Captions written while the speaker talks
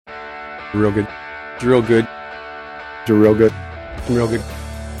Real good. Real good. Real good. Real good.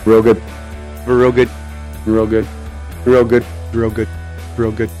 Real good. Real good. Real good. Real good. Real good.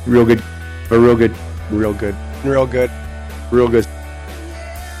 Real good. Real good. Real good. Real good. Real good. Real good.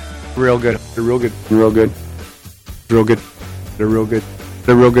 Real good. Real good. Real good. Real good. They're real good.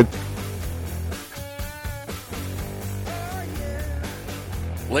 They're real good.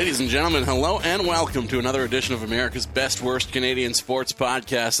 Ladies and gentlemen, hello and welcome to another edition of America's Best Worst Canadian Sports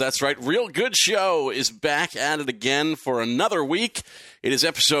Podcast. That's right, Real Good Show is back at it again for another week. It is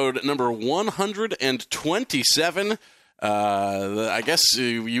episode number 127. I guess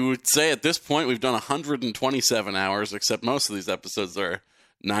you would say at this point we've done 127 hours, except most of these episodes are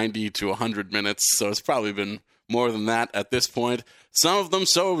 90 to 100 minutes, so it's probably been more than that at this point. Some of them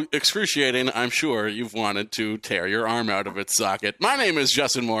so excruciating, I'm sure you've wanted to tear your arm out of its socket. My name is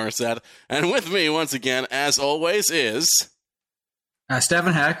Justin Morissette, and with me, once again, as always, is...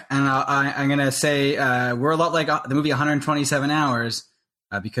 Stefan Heck, and I'm going to say we're a lot like the movie 127 Hours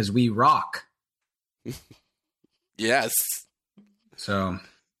because we rock. Yes. So...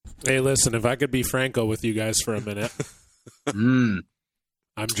 Hey, listen, if I could be Franco with you guys for a minute. I'm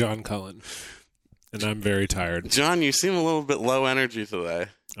John Cullen. And I'm very tired. John, you seem a little bit low energy today.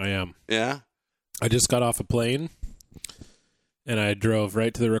 I am. Yeah? I just got off a plane, and I drove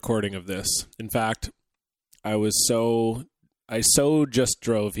right to the recording of this. In fact, I so just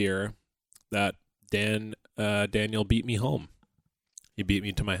drove here that Daniel beat me home. He beat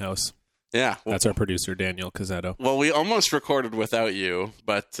me to my house. Yeah. Well, that's our producer, Daniel Cazzetto. Well, we almost recorded without you,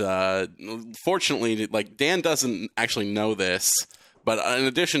 but fortunately, Dan doesn't actually know this. But in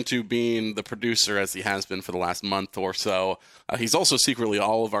addition to being the producer, as he has been for the last month or so, he's also secretly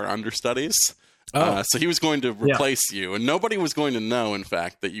all of our understudies. So he was going to replace you, and nobody was going to know, in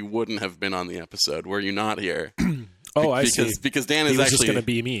fact, that you wouldn't have been on the episode were you not here. I see. Because Dan is just going to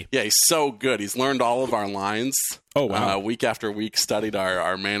be me. Yeah, he's so good. He's learned all of our lines. Oh, wow. Week after week, studied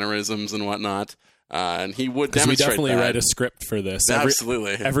our mannerisms and whatnot. And he would demonstrate we definitely that. write a script for this.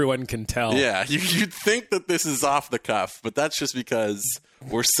 Absolutely. Everyone can tell. Yeah, you'd think that this is off the cuff, but that's just because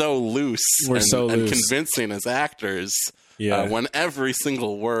we're so loose and convincing as actors when every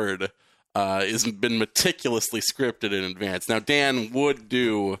single word has been meticulously scripted in advance. Now, Dan would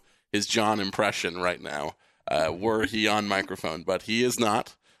do his John impression right now were he on microphone, but he is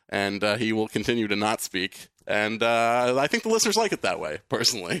not, and he will continue to not speak. And I think the listeners like it that way,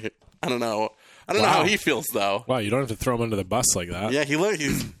 personally. I don't know how he feels, though. Wow, you don't have to throw him under the bus like that. Yeah, he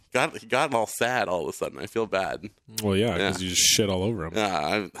got all sad all of a sudden. I feel bad. Well, yeah, because you just shit all over him.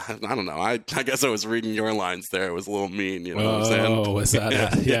 Yeah, I don't know. I guess I was reading your lines there. It was a little mean, you know what I'm saying? Oh, was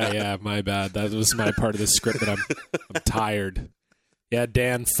that Yeah, my bad. That was my part of the script, but I'm tired. Yeah,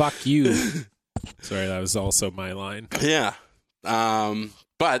 Dan, fuck you. Sorry, that was also my line. Yeah.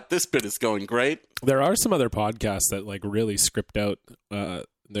 But this bit is going great. There are some other podcasts that really script out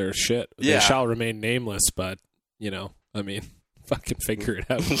their shit. Yeah. They shall remain nameless, but fucking figure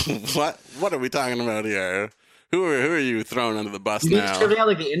it out. What are we talking about here? Who are you throwing under the bus now? now? Scripting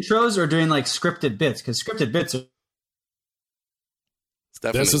out the intros or doing scripted bits? Because scripted bits are...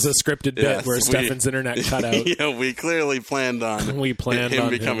 This is a scripted bit where Stefan's internet cut out. Yeah, we clearly planned on him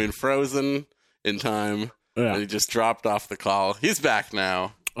becoming frozen in time. Yeah. And he just dropped off the call. He's back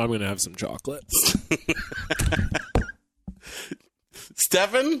now. I'm going to have some chocolates.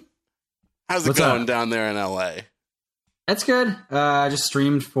 Stefan, how's it going down there in LA? That's good. I just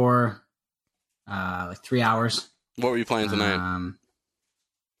streamed for 3 hours. What were you playing tonight?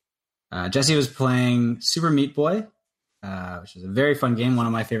 Jesse was playing Super Meat Boy, which is a very fun game, one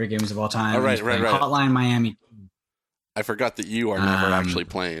of my favorite games of all time. Oh, right. Hotline Miami. I forgot that you are never actually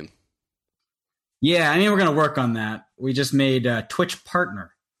playing. Yeah, we're going to work on that. We just made a Twitch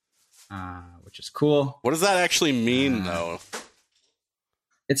partner, which is cool. What does that actually mean, though?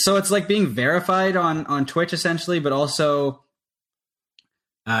 It's like being verified on Twitch, essentially, but also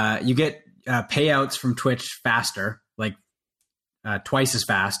you get payouts from Twitch faster, twice as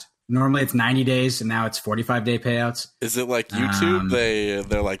fast. Normally it's 90 days, and now it's 45-day payouts. Is it like YouTube? They're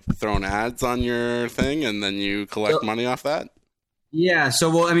throwing ads on your thing, and then you collect money off that? Yeah, so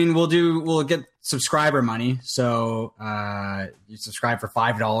we'll get subscriber money. So you subscribe for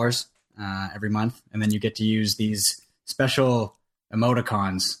 $5 every month, and then you get to use these special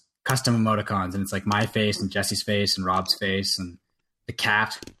emoticons, custom emoticons, and it's like my face and Jesse's face and Rob's face and the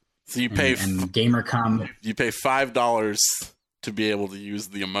cat. So you pay and gamer cum. You pay $5 to be able to use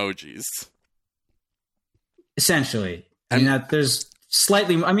the emojis. Essentially, there's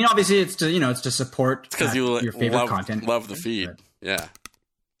slightly. Obviously, it's to support because your favorite content. Love the feed. Yeah.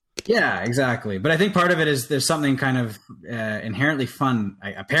 Yeah, exactly. But I think part of it is there's something kind of inherently fun,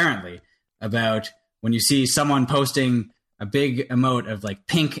 apparently, about when you see someone posting a big emote of like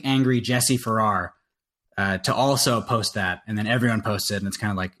pink angry Jesse Farrar, to also post that, and then everyone posts it, and it's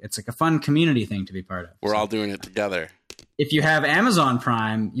kind of like it's like a fun community thing to be part of. We're all doing it together. If you have Amazon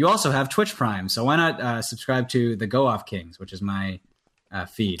Prime, you also have Twitch Prime, so why not subscribe to the Go Off Kings, which is my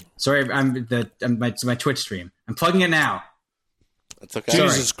feed. Sorry, it's my Twitch stream. I'm plugging it now. That's okay.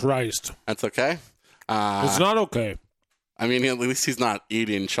 Jesus Christ. That's okay. It's not okay. I mean, at least he's not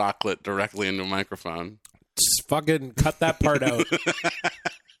eating chocolate directly into a microphone. Just fucking cut that part out.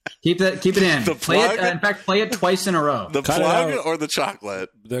 Keep it in. The play plug? it. In fact, play it twice in a row. The Cut plug it out. or the chocolate?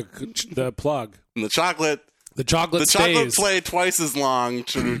 The plug. And the chocolate. The chocolate The chocolate stays. play twice as long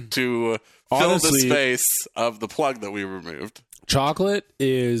to fill Honestly, the space of the plug that we removed. Chocolate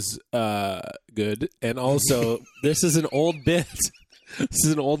is good, and also this is an old bit. This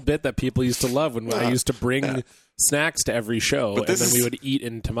is an old bit that people used to love when I used to bring snacks to every show, and then we would eat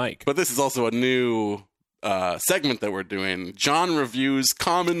into Mike. But this is also a new segment that we're doing. John reviews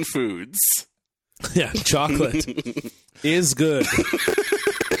common foods. Yeah, chocolate is good.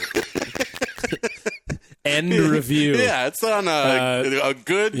 End review. Yeah, it's on a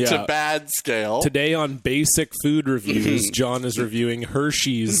good to bad scale. Today on Basic Food Reviews, John is reviewing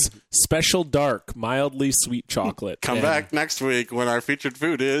Hershey's Special Dark Mildly Sweet Chocolate. Come back next week when our featured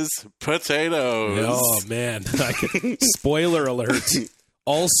food is potatoes. Oh, man. Spoiler alert.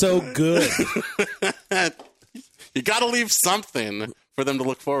 Also good. You got to leave something for them to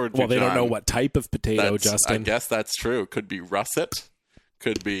look forward to. Well, they John. don't know what type of potato, Justin. I guess that's true. Could be russet.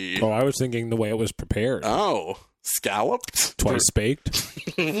 Could be... Oh, I was thinking the way it was prepared. Oh, scalloped? Twice baked?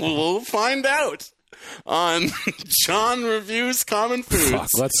 We'll find out on John Reviews Common Foods. Fuck,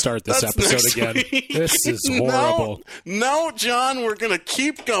 let's start this That's episode again. This is horrible. No, John, we're going to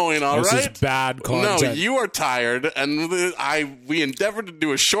keep going, all right? This is bad content. No, you are tired, and we endeavored to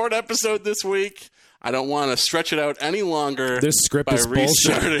do a short episode this week. I don't want to stretch it out any longer. This script is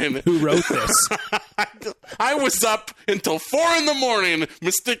bullshit. Who wrote this? I was up until 4 a.m.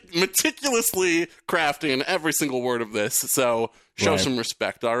 meticulously crafting every single word of this. So show some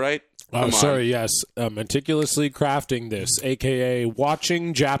respect, all right? Yes. Meticulously crafting this, a.k.a.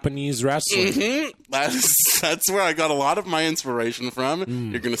 watching Japanese wrestling. Mm-hmm. That's where I got a lot of my inspiration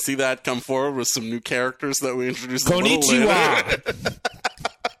from. You're going to see that come forward with some new characters that we introduced a little later. Konnichiwa!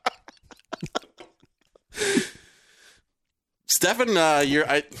 Stefan,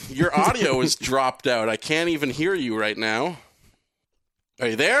 your audio is dropped out. I can't even hear you right now. Are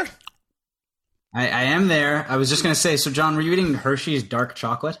you there? I am there. I was just going to say, so John, were you eating Hershey's dark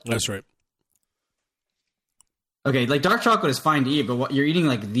chocolate? That's right. Okay, like dark chocolate is fine to eat, but what you're eating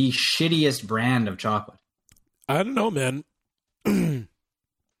like the shittiest brand of chocolate. I don't know, man.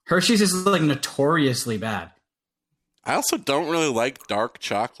 Hershey's is like notoriously bad. I also don't really like dark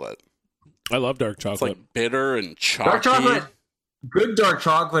chocolate. I love dark chocolate. It's like bitter and chalky. Dark chocolate, good dark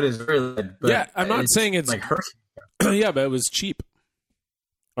chocolate is really good. But yeah, I'm not saying it's like Hershey. Yeah, but it was cheap.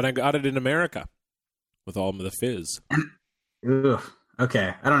 When I got it in America with all of the fizz. Ugh,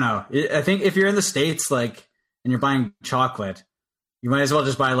 okay, I don't know. I think if you're in the States, like, and you're buying chocolate, you might as well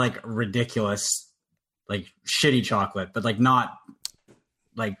just buy like ridiculous, like shitty chocolate, but like not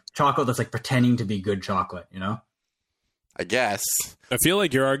like chocolate that's like pretending to be good chocolate, you know? I guess. I feel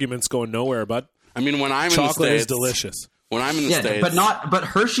like your argument's going nowhere, bud. I mean, when I'm chocolate in the States, is delicious. When I'm in the States, but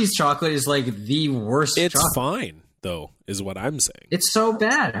Hershey's chocolate is like the worst. It's chocolate. fine though, is what I'm saying. It's so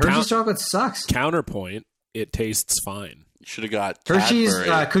bad. Hershey's chocolate sucks. Counterpoint: it tastes fine. You should have got Hershey's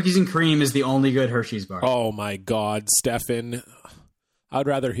cookies and cream is the only good Hershey's bar. Oh my God, Stefan. I'd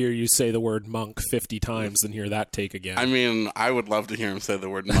rather hear you say the word monk 50 times than hear that take again. I mean, I would love to hear him say the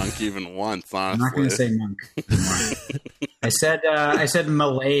word monk even once, honestly. I'm not going to say monk anymore. I said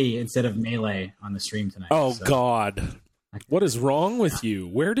Malay instead of melee on the stream tonight. Oh, so. God. What is wrong with you?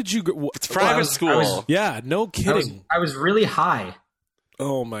 Where did you go? It's private school. Yeah, no kidding. I was really high.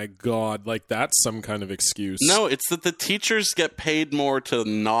 Oh, my God. Like, that's some kind of excuse. No, it's that the teachers get paid more to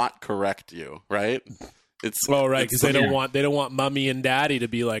not correct you, right? It's right, because they don't want mommy and daddy to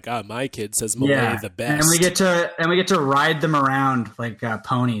be like, my kid says Malay the best. And we get to ride them around like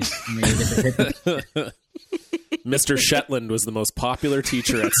ponies. And we get to hit them. Mr. Shetland was the most popular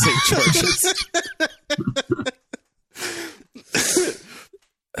teacher at St. George's.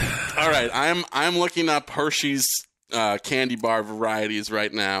 All right, I'm looking up Hershey's candy bar varieties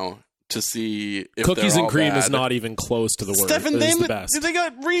right now to see if cookies and cream bad. Is not even close to the word. Stefan, the best. They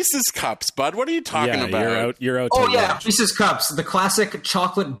got Reese's Cups, bud. What are you talking about? You're out. Oh yeah, Reese's Cups, the classic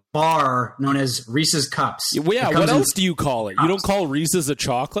chocolate bar known as Reese's Cups. Yeah, what else do you call it? You don't call Reese's a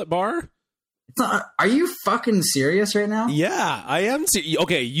chocolate bar? Are you fucking serious right now? Yeah, I am.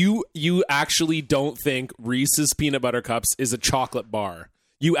 Okay, you actually don't think Reese's Peanut Butter Cups is a chocolate bar.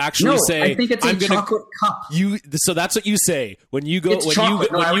 You actually say I think it's a chocolate cup. So that's what you say when you go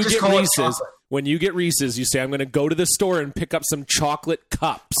when you get Reese's. You say, I'm going to go to the store and pick up some chocolate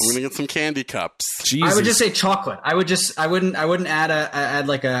cups. I'm going to get some candy cups. Jesus. I would just say chocolate. I wouldn't add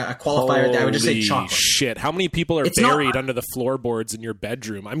like a qualifier. Holy I would just say chocolate. Shit! How many people are buried under the floorboards in your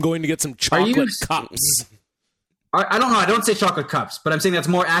bedroom? I'm going to get some chocolate cups. I don't know. I don't say chocolate cups, but I'm saying that's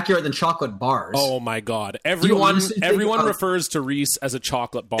more accurate than chocolate bars. Oh my god! Everyone refers to Reese as a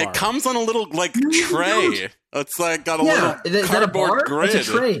chocolate bar. It comes on a little tray. It's like got a little cardboard grid. It's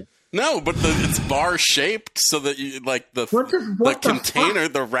a tray. No, but it's bar shaped, so that the container,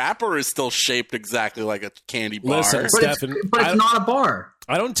 the wrapper is still shaped exactly like a candy bar. Listen, Stefan, but it's not a bar.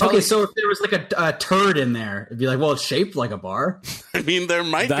 I don't tell you. So if there was like a turd in there, it'd be like, well, it's shaped like a bar. I mean, there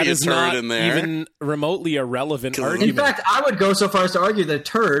might be a turd in there. Even remotely a relevant argument. In fact, I would go so far as to argue that a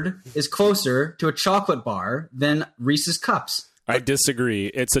turd is closer to a chocolate bar than Reese's Cups. I disagree.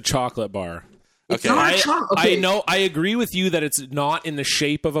 It's a chocolate bar. Okay. I know. I agree with you that it's not in the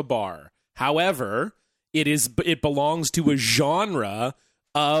shape of a bar. However, it belongs to a genre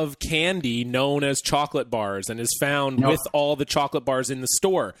of candy known as chocolate bars and is found with all the chocolate bars in the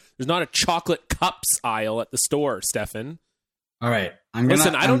store. There's not a chocolate cups aisle at the store, Stefan. All right.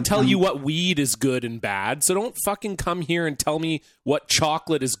 I don't tell you what weed is good and bad, so don't fucking come here and tell me what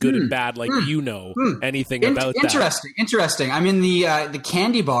chocolate is good and bad like you know anything about that. Interesting. I'm in the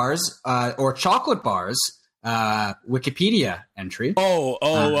candy bars or chocolate bars Wikipedia entry.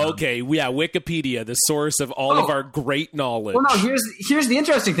 Okay. Yeah, Wikipedia, the source of all of our great knowledge. Well, no, here's the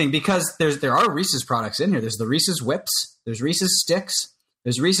interesting thing, because there are Reese's products in here. There's the Reese's Whips, there's Reese's Sticks,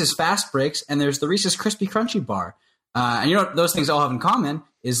 there's Reese's Fast Breaks, and there's the Reese's Crispy Crunchy bar. And you know what those things all have in common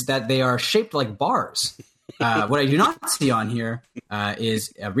is that they are shaped like bars. What I do not see on here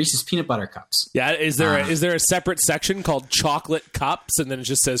is Reese's Peanut Butter Cups. Yeah, is there a separate section called Chocolate Cups, and then it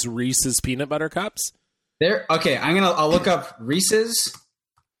just says Reese's Peanut Butter Cups? Okay, I'll look up Reese's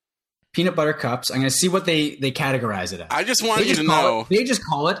Peanut Butter Cups. I'm gonna see what they categorize it as. I just want you to know they just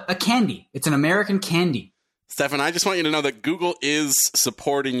call it a candy. It's an American candy. Stefan, I just want you to know that Google is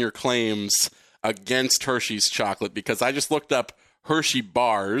supporting your claims against Hershey's chocolate, because I just looked up Hershey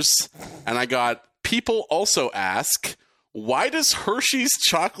bars and I got people also ask, why does Hershey's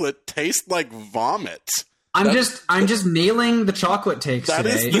chocolate taste like vomit? I'm just nailing the chocolate takes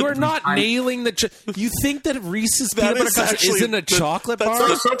today. You are not nailing the. You think that Reese's Peanut Butter Cups isn't a chocolate bar?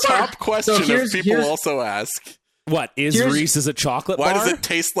 That's the top question people also ask. What is Reese's a chocolate bar? Why does it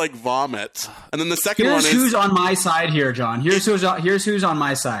taste like vomit? And then the second one is, who's on my side here, John. Here's who's on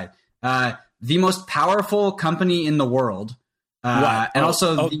my side. The most powerful company in the world. And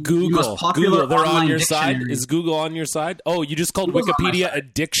also Google. The most popular They're on your dictionary. side. Is Google on your side? Oh, you just called Wikipedia a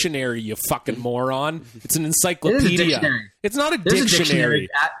dictionary, you fucking moron. It's an encyclopedia. It's not a dictionary.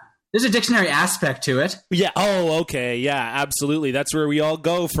 There's a dictionary aspect to it. Yeah. Oh, okay. Yeah, absolutely. That's where we all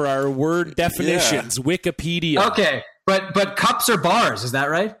go for our word definitions. Yeah. Wikipedia. Okay. But cups are bars, is that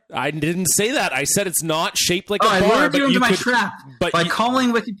right? I didn't say that. I said it's not shaped like a bar. I lured you into my trap. But by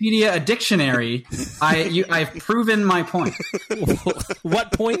calling Wikipedia a dictionary, I've proven my point.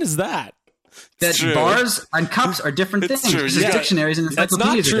 What point is that? That bars and cups are different things. Dictionaries and that's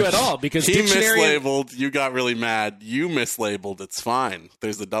not true at all, because he mislabeled. You got really mad. You mislabeled. It's fine.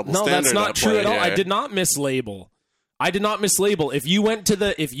 There's a double standard. No, that's not true at all. I did not mislabel. If you went to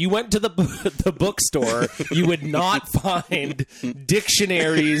the bookstore, you would not find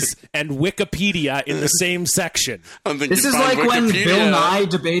dictionaries and Wikipedia in the same section. This is like when Bill Nye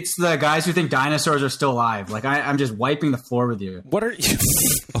debates the guys who think dinosaurs are still alive. Like I'm just wiping the floor with you. What are you?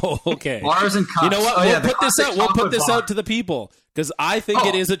 Oh, okay. Bars and cups. You know what? We'll put this out to the people, because I think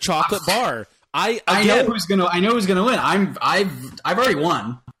it is a chocolate bar. I know who's gonna win. I've already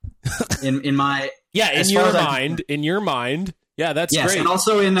won in my. Yeah, in your mind. Yeah, that's great. And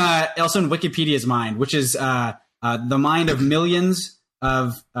also in Wikipedia's mind, which is the mind of millions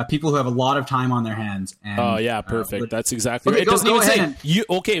of people who have a lot of time on their hands. And, perfect. That's exactly right. It doesn't even say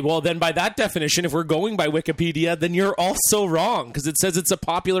okay, well then by that definition, if we're going by Wikipedia, then you're also wrong, because it says it's a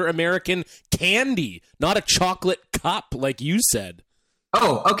popular American candy, not a chocolate cup like you said.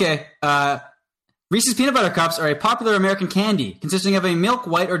 Oh, okay. Reese's Peanut Butter Cups are a popular American candy consisting of a milk,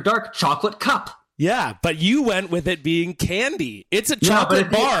 white, or dark chocolate cup. Yeah, but you went with it being candy. It's a chocolate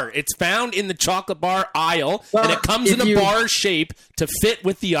bar. It's found in the chocolate bar aisle, and it comes in a bar shape to fit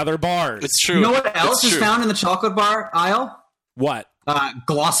with the other bars. It's true. You know what else is found in the chocolate bar aisle? What?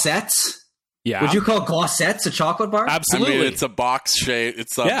 Glossettes. Yeah. Would you call Glossettes a chocolate bar? Absolutely. I mean, it's a box shape.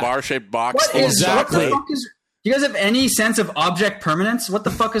 It's a bar-shaped box. What is exactly? What the fuck is? Do you guys have any sense of object permanence? What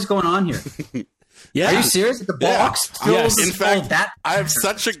the fuck is going on here? Yeah. Are you serious? The box? Yes. In fact, I have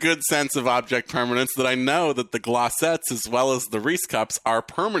such a good sense of object permanence that I know that the Glossettes, as well as the Reese Cups, are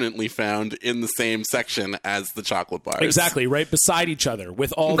permanently found in the same section as the chocolate bars. Exactly, right beside each other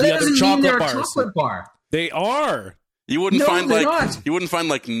with all the other chocolate bars. Chocolate bar. They are. You wouldn't find like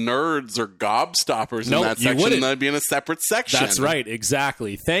Nerds or Gobstoppers in that section. That'd be in a separate section. That's right,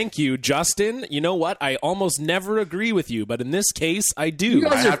 exactly. Thank you, Justin. You know what? I almost never agree with you, but in this case, I do.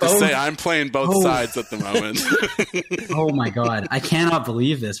 I have to say, I'm playing both sides at the moment. Oh my god, I cannot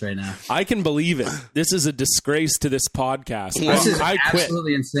believe this right now. I can believe it. This is a disgrace to this podcast. This is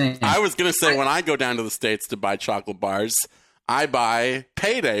absolutely insane. I was going to say, when I go down to the States to buy chocolate bars, I buy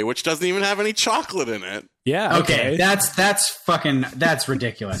Payday, which doesn't even have any chocolate in it. Yeah. Okay. That's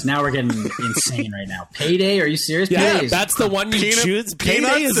ridiculous. Now we're getting insane right now. Payday? Are you serious? Yeah, that's the one you choose.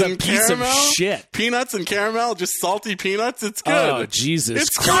 Payday is a piece of shit. Peanuts and caramel, just salty peanuts. It's good. Oh, Jesus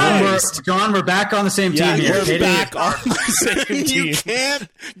Christ. John, we're back on the same team here. We're back on the same team. You can't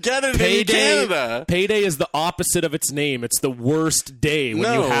get it in Canada. Payday is the opposite of its name. It's the worst day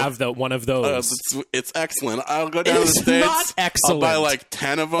when you have one of those. It's excellent. I'll go down to the States. It's not excellent. I'll buy like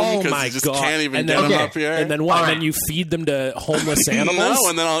 10 of them because you just can't even get them up here. And then what? And then you feed them to homeless animals? No,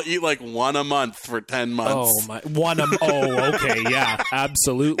 and then I'll eat like one a month for 10 months. Oh, my. Okay. Yeah,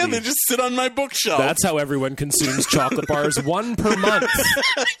 absolutely. Yeah, they just sit on my bookshelf. That's how everyone consumes chocolate bars, one per month.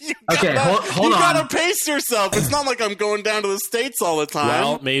 Hold on. You gotta pace yourself. It's not like I'm going down to the States all the time.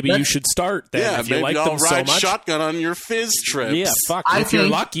 Well, maybe you should start then. Yeah, if you maybe like I'll them so ride much. shotgun on your fizz trips. Yeah, if you're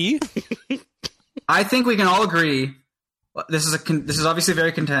lucky. I think we can all agree. This is obviously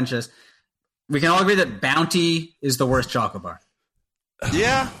very contentious. We can all agree that Bounty is the worst chocolate bar.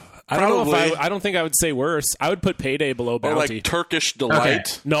 Yeah, I don't know if I don't think I would say worse. I would put Payday below Bounty. Or like Turkish Delight.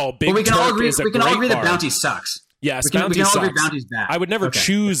 Okay. No, Big Turk is a great bar. We can all agree that Bounty sucks. Yes, we Bounty can all sucks. agree Bounty's bad. I would never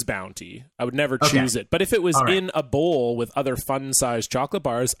choose Bounty. I would never choose it. But if it was in a bowl with other fun-sized chocolate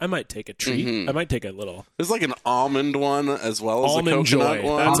bars, I might take a treat. Mm-hmm. I might take a little. There's like an almond one as well as Almond a coconut Joy.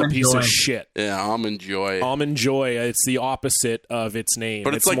 one. That's a piece of shit. Yeah, Almond Joy. Almond Joy. It's the opposite of its name.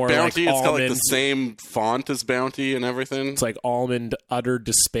 But it's like more Bounty. Like it's got like the same font as Bounty and everything. It's like Almond Utter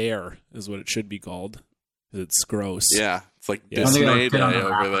Despair is what it should be called. It's gross. Yeah. It's like Disney Day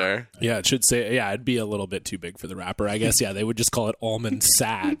over there. Yeah, it should say, it'd be a little bit too big for the wrapper. I guess, they would just call it Almond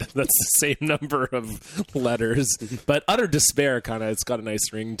Sad. That's the same number of letters. But Utter Despair it's got a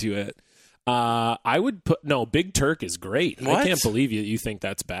nice ring to it. I would Big Turk is great. What? I can't believe you think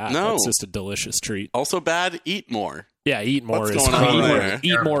that's bad. No. It's just a delicious treat. Also bad, Eat More. Yeah, Eat More What's going on there?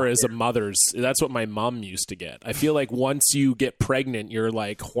 Eat More is a mother's. That's what my mom used to get. I feel like once you get pregnant, your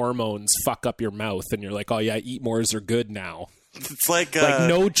like hormones fuck up your mouth, and you're like, oh yeah, Eat Mores are good now. It's like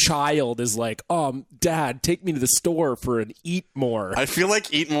no child is like, oh, Dad, take me to the store for an Eat More. I feel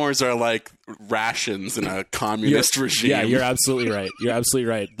like Eat Mores are like rations in a communist regime. Yeah, you're absolutely right. You're absolutely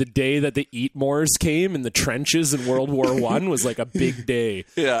right. The day that the Eat Mores came in the trenches in World War I was like a big day.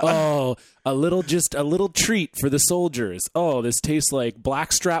 Yeah. Oh, a little treat for the soldiers. Oh, this tastes like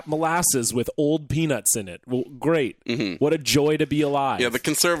blackstrap molasses with old peanuts in it. Well, great. Mm-hmm. What a joy to be alive. Yeah, the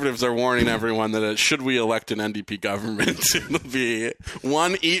conservatives are warning everyone that should we elect an NDP government, it'll be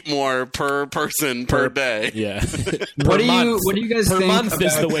one Eat More per person per day. Yeah. What do you guys think? Per month about,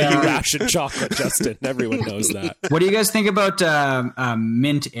 is the way you ration chocolate, Justin. Everyone knows that. What do you guys think about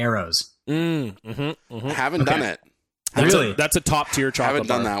mint arrows? Haven't done it. That's a top tier chocolate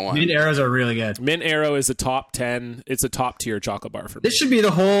bar. Haven't done that one. Mint arrows are really good. Mint Arrow is a top 10. It's a top tier chocolate bar for me. This should be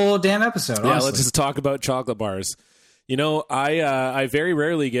the whole damn episode. Yeah, honestly. let's just talk about chocolate bars. You know, I very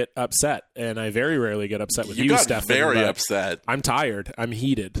rarely get upset, and I very rarely get upset with you, Stefan. Very upset. I'm tired. I'm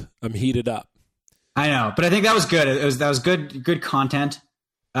heated. I'm heated up. I know, but I think that was good. That was good content.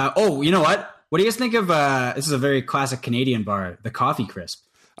 You know what? What do you guys think of? This is a very classic Canadian bar, the Coffee Crisp.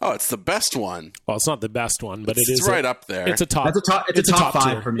 Oh, it's the best one. Well, it's not the best one, but it's right up there. It's a top. It's a top 5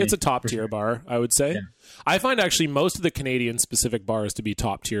 tier. for me. It's a top tier bar, I would say. Yeah. I find actually most of the Canadian specific bars to be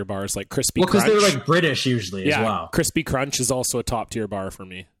top tier bars, like Crispy Crunch. Well, because they're like British usually as well. Crispy Crunch is also a top tier bar for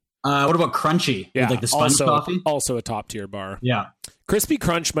me. What about Crunchy? Yeah, with like the sponge coffee. Also a top tier bar. Yeah, Crispy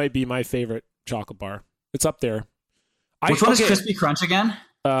Crunch might be my favorite chocolate bar. It's up there. Which one is Crispy Crunch again?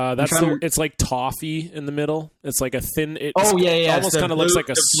 It's like toffee in the middle. It's like a thin. Almost kind of looks like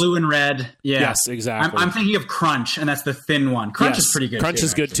a blue and red. Yeah. Yes, exactly. I'm thinking of Crunch, and that's the thin one. Crunch is pretty good. Crunch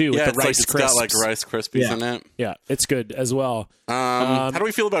is good too. With the Rice Krispies. It's got like Rice Krispies in it. Yeah, it's good as well. How do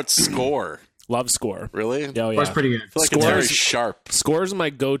we feel about Score? Love Score. Really? Oh, yeah. Score's pretty good. I feel like it's very sharp. Score's my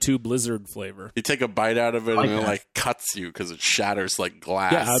go-to Blizzard flavor. You take a bite out of it and it like cuts you because it shatters like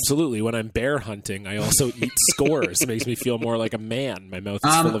glass. Yeah, absolutely. When I'm bear hunting, I also eat Scores. It makes me feel more like a man. My mouth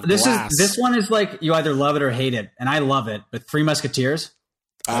is full of glass. This one is like you either love it or hate it, and I love it. But Three Musketeers,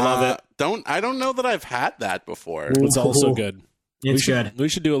 I love it. I don't know that I've had that before. It's also good. It's good. We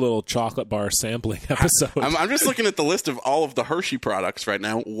should do a little chocolate bar sampling episode. I'm just looking at the list of all of the Hershey products right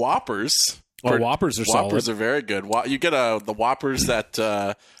now. Whoppers. Whoppers are solid. Whoppers are very good. You get the Whoppers at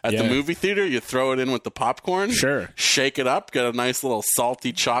the movie theater. You throw it in with the popcorn. Sure. Shake it up. Get a nice little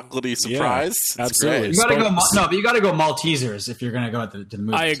salty, chocolatey surprise. Yeah, absolutely. You gotta but you got to go Maltesers if you're going to go to the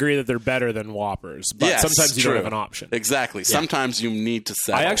movies. I agree that they're better than Whoppers, but sometimes you don't have an option. Exactly. Yeah. Sometimes you need to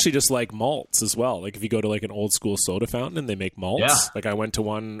settle. I actually just like malts as well. Like if you go to like an old school soda fountain and they make malts. Like I went to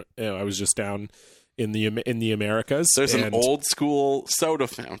one. I was just down in the Americas. There's an old school soda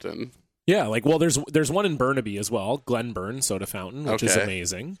fountain. Yeah, there's one in Burnaby as well, Glenburn Soda Fountain, which is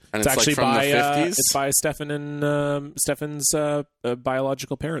amazing. And it's actually from the 50s? It's by Stefan and Stefan's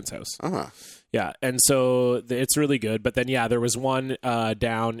biological parents' house. Uh-huh. Yeah, and so it's really good. But then there was one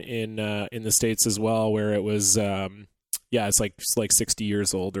down in the States as well where it was it's like 60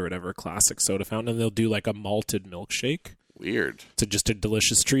 years old or whatever, classic soda fountain, and they'll do like a malted milkshake. Weird. It's just a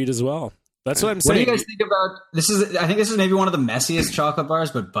delicious treat as well. That's what I'm saying. What do you guys think about this? I think this is maybe one of the messiest chocolate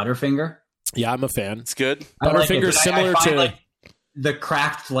bars, but Butterfinger. Yeah, I'm a fan. It's good. Butterfinger's similar to the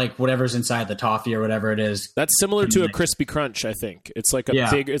cracked, like whatever's inside the toffee or whatever it is. That's similar to a Crispy Crunch, I think. It's like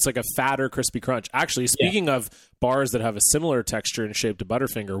it's like a fatter Crispy Crunch. Actually, speaking of bars that have a similar texture and shape to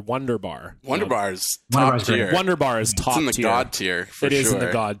Butterfinger, Wonder Bar. Wonder Bar is top tier. Wonder Bar is top tier. It's in the God tier, for It sure. is in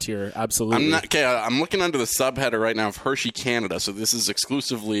the God tier, absolutely. I'm looking under the subheader right now of Hershey Canada, so this is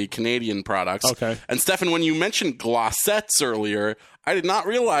exclusively Canadian products. Okay. And Stefan, when you mentioned Glossettes earlier, I did not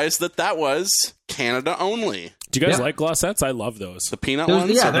realize that was Canada only. Do you guys like Glossettes? I love those. The peanut ones?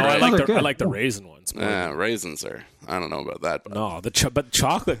 Yeah, I like the raisin ones. Raisins are, I don't know about that. But. No, but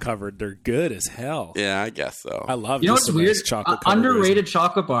chocolate covered, they're good as hell. Yeah, I guess so. I love. You know what's weird? Chocolate underrated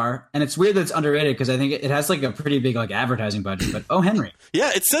chocolate bar, and it's weird that it's underrated because I think it has like a pretty big like advertising budget. But O. Henry.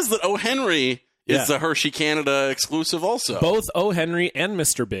 Yeah, it says that O. Henry is a Hershey Canada exclusive. Also, both O. Henry and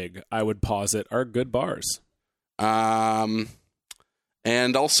Mr. Big, I would posit, are good bars.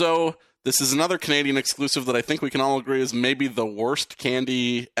 And also, this is another Canadian exclusive that I think we can all agree is maybe the worst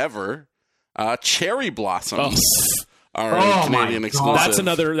candy ever. Cherry Blossoms are a Canadian exclusive.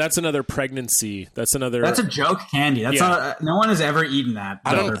 That's another pregnancy. That's a joke candy. That's not. No one has ever eaten that.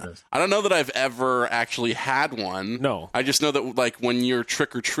 I don't know that I've ever actually had one. No, I just know that like when you're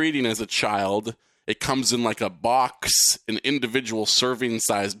trick or treating as a child, it comes in like a box, an individual serving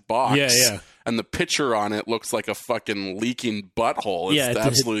sized box. Yeah. And the picture on it looks like a fucking leaking butthole. It's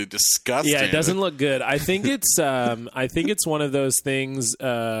absolutely disgusting. Yeah, it doesn't look good. I think it's one of those things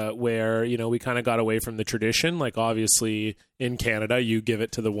where, we kind of got away from the tradition. Like obviously in Canada, you give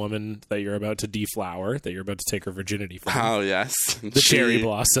it to the woman that you're about to deflower, that you're about to take her virginity from. Oh yes, the cherry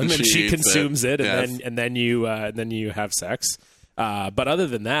blossom, and she consumes it, and then you have sex. But other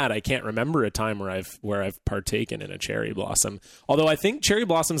than that, I can't remember a time where I've partaken in a cherry blossom. Although I think cherry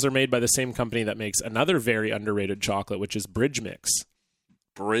blossoms are made by the same company that makes another very underrated chocolate, which is Bridge Mix.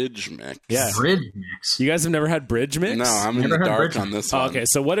 Bridge Mix. Yeah. Bridge Mix. You guys have never had Bridge Mix? No, I'm in the dark on this one. Okay,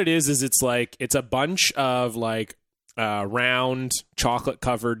 so what it is it's a bunch of like round chocolate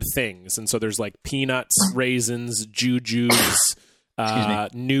covered things, and so there's like peanuts, raisins, jujubes,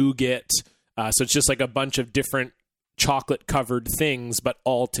 nougat. So it's just like a bunch of different chocolate covered things, but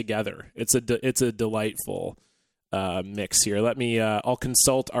all together. It's a delightful mix here. Let me I'll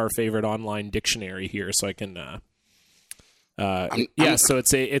consult our favorite online dictionary here so I can so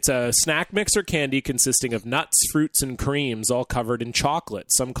it's a snack mix or candy consisting of nuts, fruits, and creams, all covered in chocolate.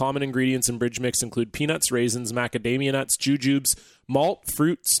 Some common ingredients in Bridge Mix include peanuts, raisins, macadamia nuts, jujubes, malt,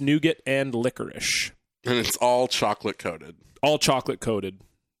 fruits, nougat, and licorice. And it's all chocolate coated. All chocolate coated.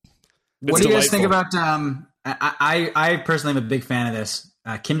 What do you guys think about I personally am a big fan of this.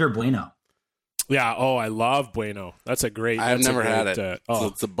 Kinder Bueno. Yeah. Oh, I love Bueno. That's a great. I've never had it. So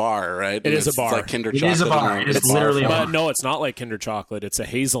it's a bar, right? It is a bar. It's like Kinder Chocolate. It is a bar. It is literally a bar. But no, it's not like Kinder Chocolate. It's a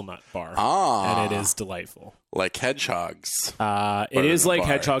hazelnut bar. And it is delightful. Like hedgehogs. It is like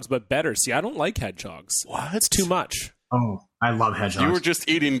hedgehogs, but better. See, I don't like hedgehogs. What? It's too much. Oh, I love hedgehogs. You were just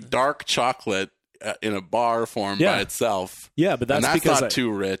eating dark chocolate in a bar form by itself. Yeah, but that's because not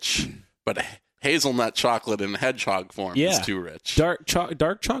too rich. But hazelnut chocolate in hedgehog form is too rich. Dark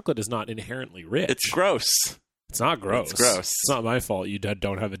chocolate is not inherently rich. It's gross. It's not gross. It's gross. It's not my fault you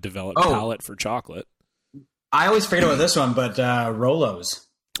don't have a developed palate for chocolate. I always forget about this one, but Rolos.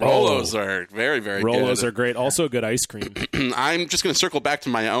 Rolos are very, very good. Rolos are great. Also good ice cream. I'm just going to circle back to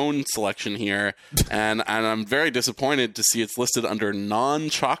my own selection here, and I'm very disappointed to see it's listed under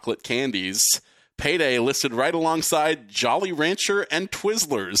non-chocolate candies. Payday listed right alongside Jolly Rancher and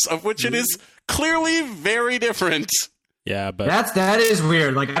Twizzlers, of which it is clearly very different. Yeah, but that is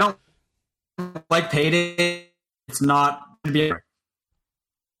weird. Like, I don't like Payday. It's not.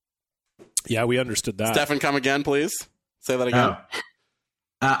 Yeah, we understood that. Stefan, come again, please. Say that again. Oh.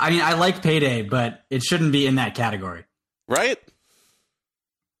 I mean, I like Payday, but it shouldn't be in that category. Right?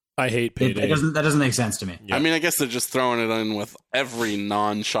 I hate Payday. That doesn't make sense to me. Yep. I mean, I guess they're just throwing it in with every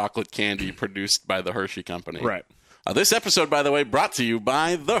non-chocolate candy produced by the Hershey Company. Right. This episode, by the way, brought to you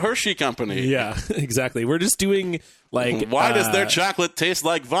by the Hershey Company. Yeah, exactly. We're just doing, like... Why does their chocolate taste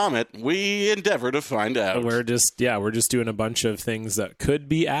like vomit? We endeavor to find out. We're just doing a bunch of things that could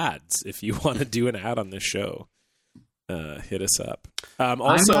be ads. If you want to do an ad on this show, hit us up.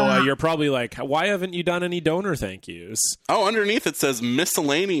 Also, you're probably like, why haven't you done any donor thank yous? Oh, underneath it says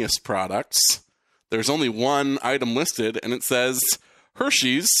miscellaneous products. There's only one item listed, and it says...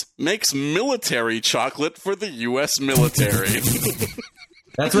 Hershey's makes military chocolate for the U.S. military.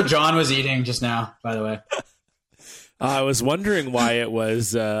 That's what John was eating just now, by the way. I was wondering why it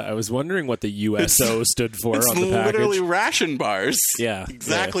was. I was wondering what the USO stood for on the package. It's literally ration bars. Yeah,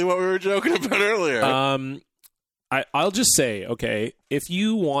 exactly what we were joking about earlier. I'll just say, okay, if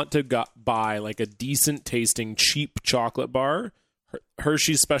you want to buy like a decent tasting cheap chocolate bar,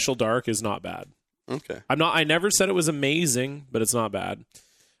 Hershey's Special Dark is not bad. Okay. I never said it was amazing, but it's not bad.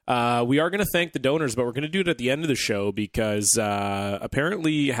 We are going to thank the donors, but we're going to do it at the end of the show because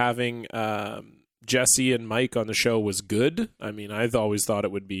apparently having Jesse and Mike on the show was good. I mean, I've always thought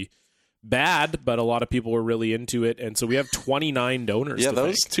it would be bad, but a lot of people were really into it, and so we have 29 donors. Yeah,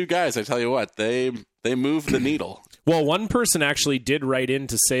 those two guys, I tell you what, they move the needle. Well, one person actually did write in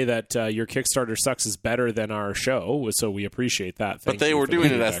to say that your Kickstarter Sucks is better than our show, so we appreciate that. But they were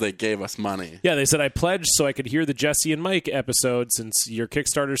doing it as they gave us money. Yeah, they said, I pledged so I could hear the Jesse and Mike episode since your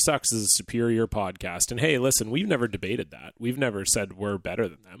Kickstarter Sucks is a superior podcast. And hey, listen, we've never debated that. We've never said we're better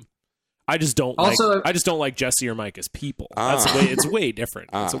than them. I just don't like Jesse or Mike as people. It's way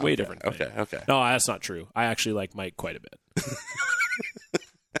different. It's a way different thing. Okay. No, that's not true. I actually like Mike quite a bit.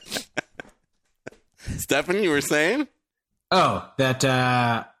 Stefan, you were saying? Oh,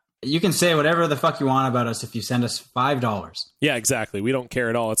 that you can say whatever the fuck you want about us if you send us $5. Yeah, exactly. We don't care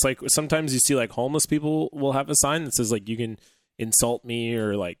at all. It's like sometimes you see like homeless people will have a sign that says like you can insult me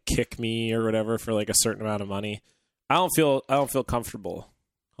or like kick me or whatever for like a certain amount of money. I don't feel comfortable.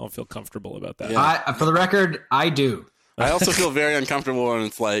 I don't feel comfortable about that. Yeah. For the record, I do. I also feel very uncomfortable when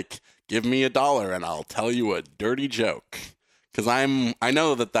it's like, give me $1 and I'll tell you a dirty joke. Because I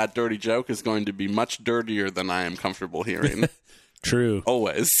know that dirty joke is going to be much dirtier than I am comfortable hearing. True.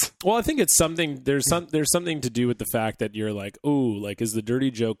 Always. Well, I think it's something. There's something to do with the fact that you're like, oh, like is the dirty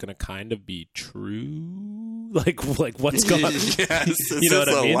joke going to kind of be true? Like what's going on? Yes. You know what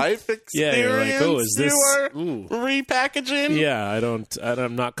I mean? Life experience. Yeah. You're like, oh, is this repackaging? Yeah.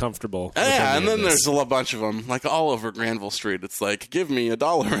 I'm not comfortable. Yeah. And then there's a bunch of them, like all over Granville Street. It's like, give me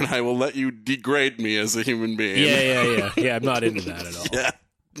 $1 and I will let you degrade me as a human being. Yeah. Yeah. I'm not into that at all. Yeah.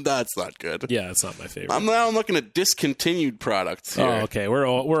 That's not good. Yeah, it's not my favorite. I'm looking at discontinued products here. Oh, okay.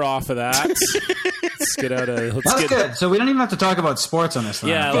 We're off of that. Let's get out of. That's good. So we don't even have to talk about sports on this one.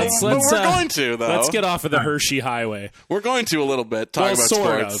 Yeah, but we're going to though. Let's get off of the Hershey Highway. We're going to a little bit talk about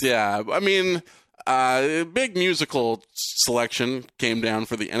sports. Yeah, I mean. Big musical selection came down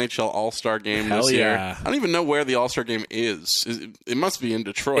for the NHL All-Star Game this year. I don't even know where the All-Star Game is. It must be in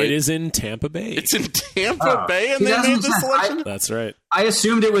Detroit. It is in Tampa Bay. It's in Tampa Bay, and they made this selection? That's right. I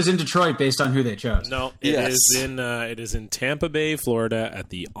assumed it was in Detroit based on who they chose. No, it is in Tampa Bay, Florida,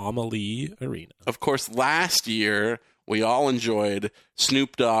 at the Amalie Arena. Of course, last year we all enjoyed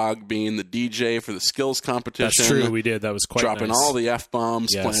Snoop Dogg being the DJ for the skills competition. That's true, we did. That was quite dropping nice. all the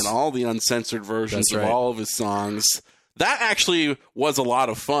F-bombs, playing all the uncensored versions of all of his songs. That actually was a lot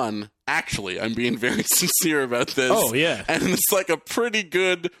of fun. Actually, I'm being very sincere about this. Oh, yeah. And it's like a pretty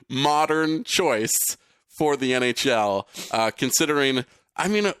good modern choice for the NHL, considering, I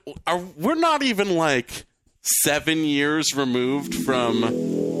mean, we're not even like 7 years removed from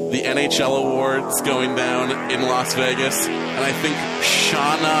the NHL awards going down in Las Vegas, and I think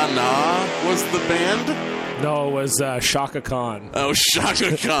Sha-Na Na was the band? No, it was Shaka Khan. Oh,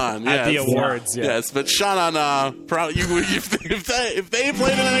 Shaka Khan, yes. At the awards, yeah. Yes, but Sha-Na Na, if they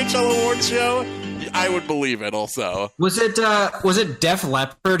played an NHL awards show, I would believe it also. Was it Def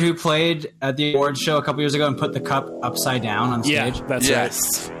Leppard who played at the awards show a couple years ago and put the cup upside down on stage? Yeah, that's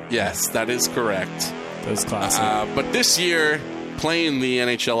right. Yes, that is correct. That was classic. But this year, playing the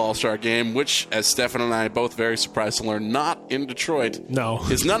NHL All-Star Game, which, as Stefan and I both very surprised to learn, not in Detroit. No.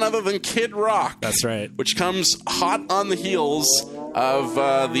 Is none other than Kid Rock. That's right. Which comes hot on the heels of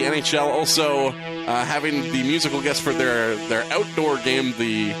the NHL also having the musical guest for their outdoor game,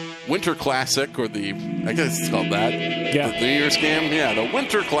 the Winter Classic, or I guess it's called that. Yeah. The New Year's game? Yeah, the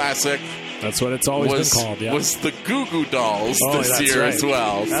Winter Classic. That's what it's always been called, yeah. Was the Goo Goo Dolls this year right. as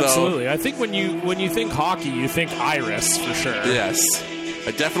well. Absolutely. I think when you think hockey, you think Iris for sure. Yes. I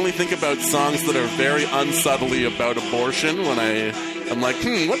definitely think about songs that are very unsubtly about abortion when I'm like,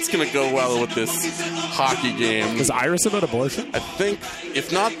 what's going to go well with this hockey game? Is Iris about abortion? I think,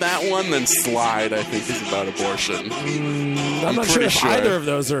 if not that one, then Slide, I think, is about abortion. I'm not sure if either of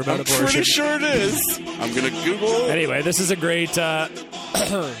those are about abortion. I'm pretty sure it is. I'm going to Google. Anyway, this is a great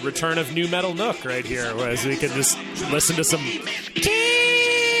return of Nu Metal Nook right here, whereas we can just listen to some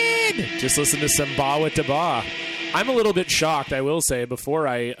Just listen to some Ba with da Ba. I'm a little bit shocked, I will say, before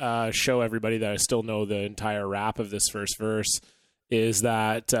I show everybody that I still know the entire rap of this first verse, is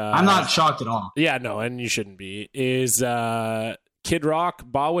that... I'm not shocked at all. Yeah, no, and you shouldn't be. Is Kid Rock,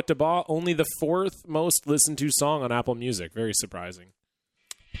 Ba with da Ba, only the 4th most listened to song on Apple Music. Very surprising.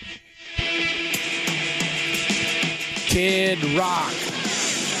 Kid Rock.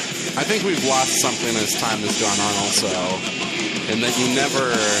 I think we've lost something as time has gone on also, in that you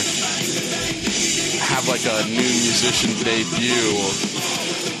never have like a new musician debut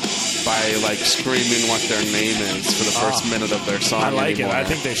by like screaming what their name is for the first minute of their song. I like anymore. it. I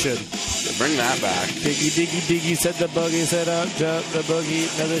think they should. Bring that back. Diggy, diggy, diggy, said the boogie, said up, jump the boogie.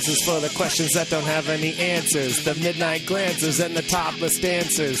 Now this is for the questions that don't have any answers. The midnight glances and the topless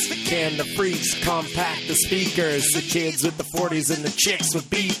dancers. Can the freaks compact the speakers? The kids with the 40s and the chicks with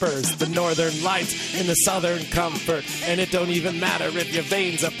beepers. The northern lights in the southern comfort. And it don't even matter if your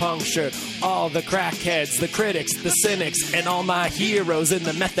veins are punctured. All the crackheads, the critics, the cynics, and all my heroes in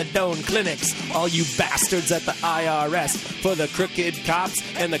the methadone clinics. All you bastards at the IRS. For the crooked cops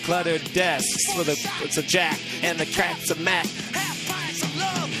and the cluttered desks. For it's a Jack and the crack's a Mac.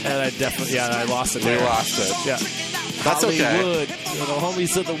 And I definitely, I lost it. We lost it. Yeah. That's Hollywood, okay. The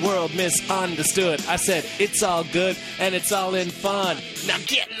homies of the world misunderstood. I said, it's all good and it's all in fun. Now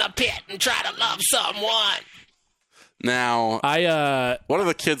get in the pit and try to love someone. Now, what are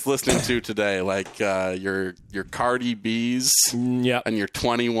the kids listening to today? Like your Cardi B's and your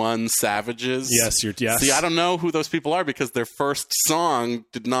 21 Savages? Yes. See, I don't know who those people are because their first song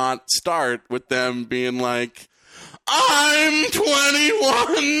did not start with them being like, I'm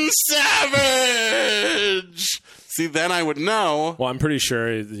 21 Savage. See, then I would know. Well, I'm pretty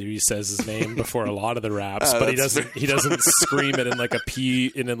sure he says his name before a lot of the raps, but he doesn't scream it in like a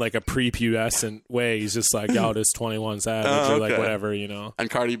prepubescent way. He's just like, yo, this 21 Savage or like whatever, you know. And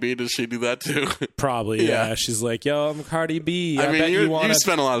Cardi B, does she do that too? Probably, yeah. She's like, yo, I'm Cardi B. I mean, you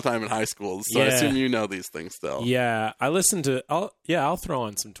spent a lot of time in high school, so I assume you know these things still. Yeah, I listen to. I'll throw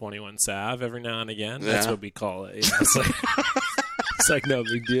on some 21 Sav every now and again. That's what we call it. You know, it's like no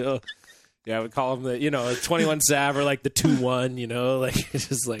big deal. Yeah, we call them the 21 Sav or like the 2-1, like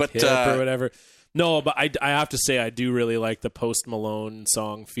just like hip or whatever. No, but I have to say I do really like the Post Malone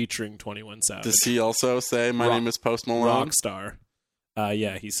song featuring 21 Savage. Does he also say my name is Post Malone? Rockstar.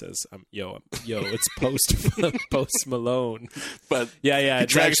 Yeah, he says, it's Post Malone. But yeah, he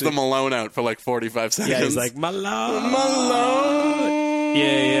drags the Malone out for like 45 seconds. Yeah, he's like, Malone.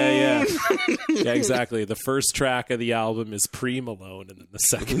 Yeah. Yeah, exactly. The first track of the album is pre-Malone, and then the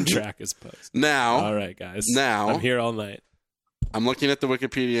second track is post. Now. All right, guys. Now. I'm here all night. I'm looking at the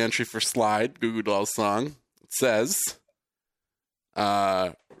Wikipedia entry for Slide, Goo Goo Dolls song. It says,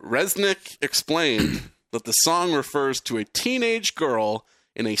 Resnick explained that the song refers to a teenage girl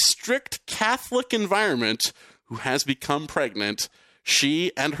in a strict Catholic environment who has become pregnant.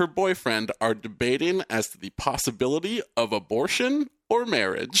 She and her boyfriend are debating as to the possibility of abortion or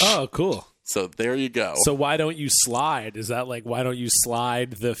marriage. Oh, cool. So there you go. So why don't you slide? Is that like, why don't you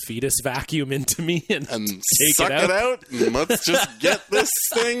slide the fetus vacuum into me and take suck it out? And let's just get this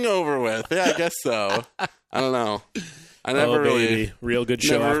thing over with. Yeah, I guess so. I don't know. I never really... Real good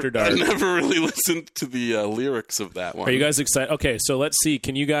show after dark. I never really listened to the lyrics of that one. Are you guys excited? Okay, so let's see.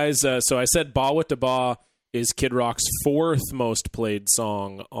 Can you guys... so I said Ba with da Ba is Kid Rock's 4th most played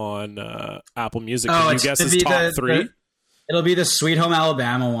song on Apple Music. Can you guess his top 3? It'll be the Sweet Home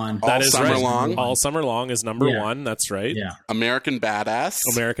Alabama one. All Summer Long. All Summer Long is number 1. That's right. Yeah. American Badass.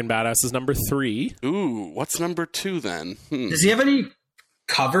 American Badass is number 3. Ooh, what's number 2 then? Does he have any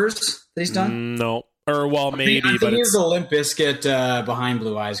covers that he's done? No. Or, well, maybe, I'm but it's... the Limp Bizkit Behind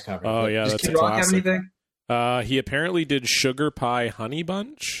Blue Eyes cover. Oh, yeah, does that's Kid a Rock classic. have anything? He apparently did Sugar Pie Honey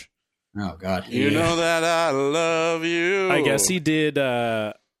Bunch. Oh God. You know that I love you. I guess he did.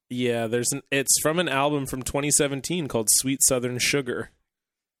 It's from an album from 2017 called Sweet Southern Sugar.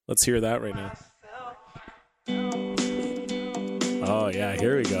 Let's hear that right now. Oh yeah,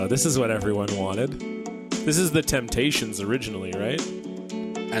 here we go. This is what everyone wanted. This is the Temptations originally, right?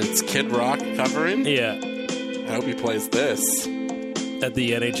 And it's Kid Rock covering? Yeah. I hope he plays this. At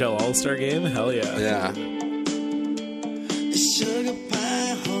the NHL All-Star Game? Hell yeah. Yeah. Sugar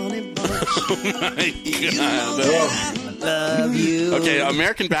pie, honey bunch. Oh my God. Love you. Okay,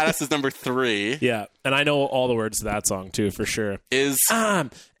 American Badass is number 3. Yeah, and I know all the words to that song too, for sure. I'm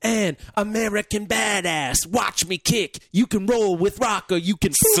an American badass. Watch me kick. You can roll with rock or you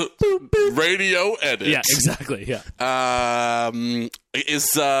can radio edit. Yeah, exactly. Yeah.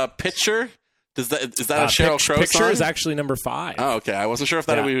 Is Picture? Is that a Sheryl Crow Picture song? is actually number 5. Oh, okay. I wasn't sure if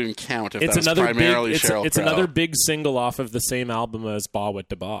that would even count. If it's that was primarily Sheryl Crow. It's another big single off of the same album as Ba Wit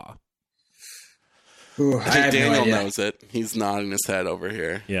Da Ba. Ooh, I think Daniel knows it. He's nodding his head over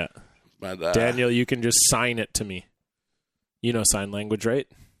here. Yeah. But Daniel, you can just sign it to me. You know sign language, right?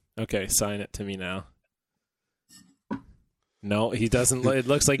 Okay, sign it to me now. No, he doesn't. It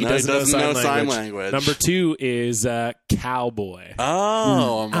looks like he doesn't know sign language. Number 2 is Cowboy.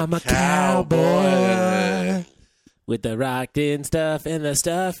 Oh, I'm a cowboy. With the rocked in stuff and the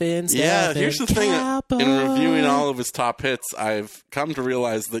stuff in stuff. Yeah, here's the thing. In reviewing all of his top hits, I've come to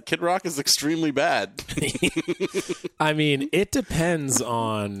realize that Kid Rock is extremely bad. I mean, it depends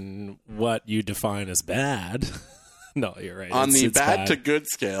on what you define as bad. No, you're right. On the bad to good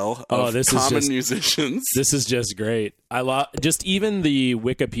scale of common musicians. This is just great. I love just even the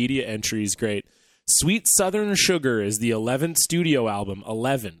Wikipedia entry is great. Sweet Southern Sugar is the 11th studio album,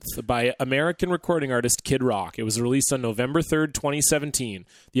 11th, by American recording artist Kid Rock. It was released on November 3rd, 2017.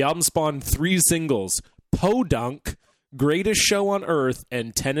 The album spawned 3 singles, Podunk, Greatest Show on Earth,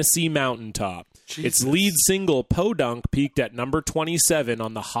 and Tennessee Mountaintop. Jesus. Its lead single, Podunk, peaked at number 27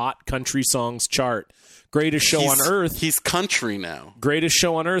 on the Hot Country Songs chart. Greatest Show on Earth. He's country now. Greatest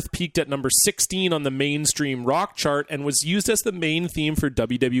Show on Earth peaked at number 16 on the mainstream rock chart and was used as the main theme for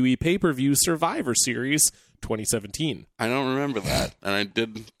WWE pay-per-view Survivor Series 2017. I don't remember that. And I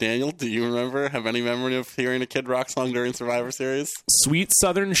did. Daniel, do you remember? Have any memory of hearing a Kid Rock song during Survivor Series? Sweet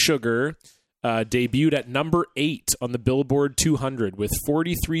Southern Sugar debuted at number 8 on the Billboard 200 with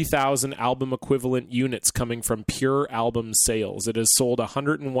 43,000 album equivalent units coming from pure album sales. It has sold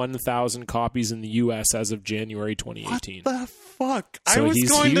 101,000 copies in the U.S. as of January 2018. What the fuck? So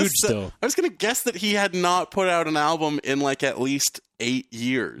he's huge still. I was going to guess that he had not put out an album in like at least 8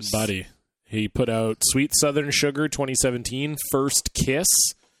 years. Buddy, he put out Sweet Southern Sugar 2017, First Kiss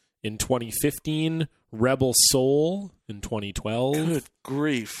in 2015, Rebel Soul in 2012. Good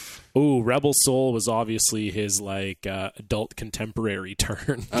grief. Oh, Rebel Soul was obviously his like adult contemporary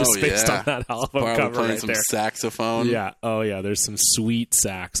turn, just based on that album cover playing right some there. Saxophone. Yeah. Oh yeah. There's some sweet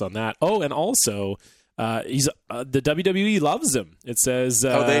sax on that. Oh, and also he's the WWE loves him. It says.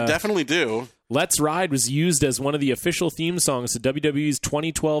 Oh, they definitely do. Let's Ride was used as one of the official theme songs to WWE's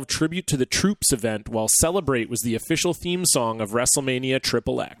 2012 Tribute to the Troops event, while Celebrate was the official theme song of WrestleMania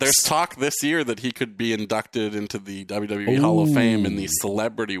XXX. There's talk this year that he could be inducted into the WWE Hall of Fame in the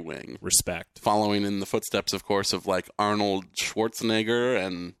celebrity wing. Respect. Following in the footsteps, of course, of like Arnold Schwarzenegger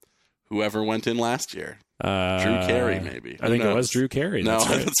and whoever went in last year. Drew Carey, maybe. I think it was Drew Carey. No, That's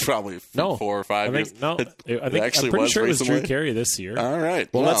right. it's probably 4 or 5 years. No, I think I'm pretty sure it was Drew Carey this year. All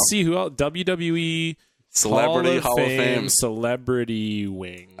right. Well, let's see who else. WWE Celebrity Hall of Fame Celebrity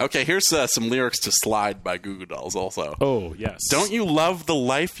Wing. Okay, here's some lyrics to Slide by Goo Goo Dolls also. Oh, yes. Don't you love the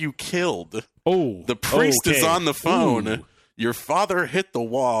life you killed? Oh. The priest is on the phone. Ooh. Your father hit the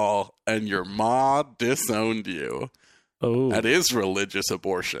wall and your ma disowned you. Oh. That is religious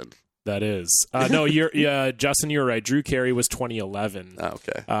abortion. That is. No, Justin, you're right. Drew Carey was 2011.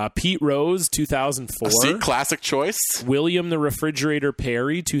 Okay. Pete Rose, 2004. See, classic choice. William the Refrigerator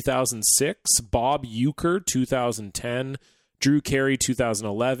Perry, 2006. Bob Uecker, 2010. Drew Carey,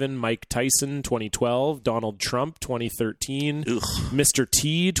 2011. Mike Tyson, 2012. Donald Trump, 2013. Ugh. Mr.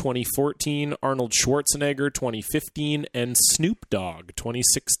 T, 2014. Arnold Schwarzenegger, 2015. And Snoop Dogg,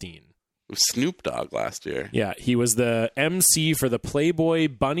 2016. Snoop Dogg last year. Yeah, he was the MC for the Playboy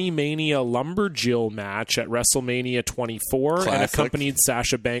Bunny Mania Lumberjill match at WrestleMania 24 Classic. and accompanied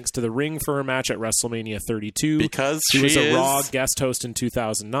Sasha Banks to the ring for her match at WrestleMania 32. Because he was a Raw guest host in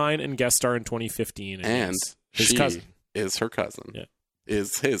 2009 and guest star in 2015. And his cousin. Is her cousin. Yeah.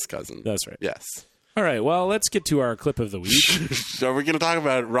 Is his cousin. That's right. Yes. All right, well, let's get to our clip of the week. Are we going to talk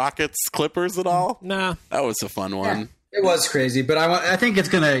about Rockets Clippers at all? Nah. That was a fun one. It was crazy, but I think it's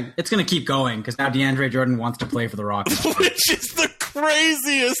gonna keep going because now DeAndre Jordan wants to play for the Rockets, which is the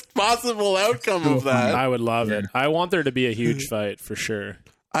craziest possible outcome of that. I would love it. I want there to be a huge fight for sure.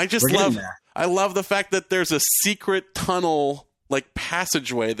 I love the fact that there's a secret tunnel, like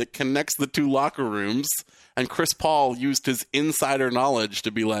passageway that connects the two locker rooms, and Chris Paul used his insider knowledge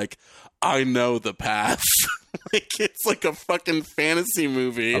to be like, I know the path. Like it's like a fucking fantasy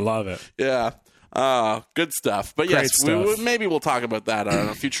movie. I love it. Yeah. Good stuff. But Great yes, stuff. maybe we'll talk about that on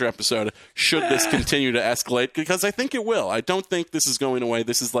a future episode should this continue to escalate, because I think it will. I don't think this is going away.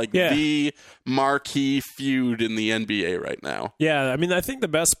 This is like the marquee feud in the NBA right now. Yeah, I mean, I think the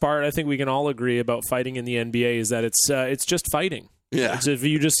best part, I think we can all agree about fighting in the NBA is that it's just fighting. Yeah. So if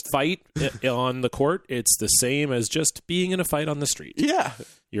you just fight on the court, it's the same as just being in a fight on the street. Yeah.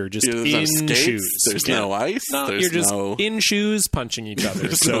 You're just in shoes. There's no ice. You're just in shoes punching each other.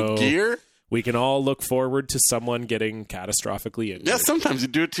 There's no gear. We can all look forward to someone getting catastrophically injured. Yeah, sometimes you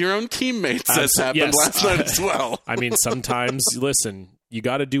do it to your own teammates, as happened last night as well. I mean, sometimes, listen, you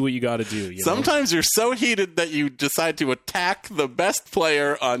got to do what you got to do. Sometimes you're so heated that you decide to attack the best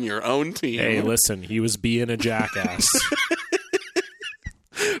player on your own team. Hey, listen, he was being a jackass.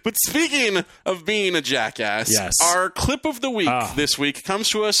 But speaking of being a jackass, our clip of the week this week comes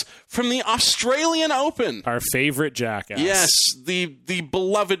to us from the Australian Open. Our favorite jackass. Yes, the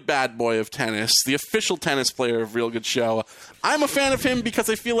beloved bad boy of tennis, the official tennis player of Real Good Show. I'm a fan of him because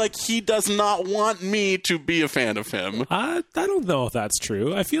I feel like he does not want me to be a fan of him. I don't know if that's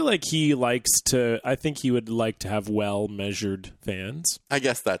true. I feel like I think he would like to have well-measured fans. I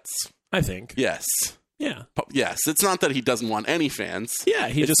guess that's... I think. Yes. Yeah. Yes, it's not that he doesn't want any fans. Yeah,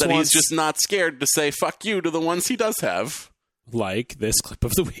 he's just not scared to say fuck you to the ones he does have. Like this clip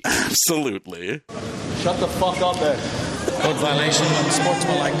of the week. Absolutely. Shut the fuck up, then. Code violation of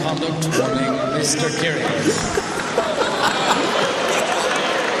sportsmanlike conduct. Warning, Mr. Kyrgios.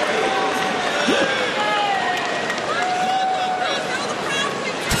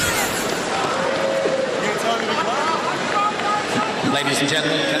 Ladies and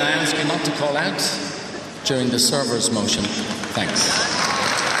gentlemen, can I ask you not to call out during the server's motion? Thanks.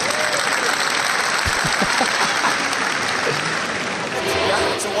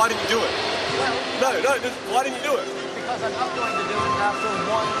 So why didn't you do it? No, why didn't you do it? Because I'm not going to do it after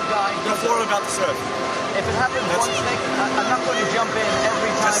one guy. Before I'm about to serve. If it happens once, I'm not going to jump in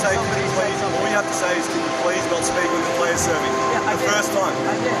every time just say, somebody says something. All you have to say is, can you please not speak when the player's serving? Yeah, the first time.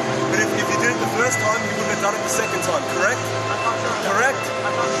 I did. But if you did it the first time, you wouldn't have done it the second time, correct? I'm not sure. Correct?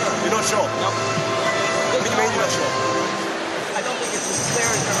 I'm not sure. You're not sure? No. What do you mean you're not sure? I don't think it's as clear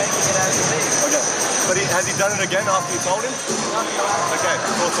as you're making it out to be. Okay. But has he done it again after you told him? Okay,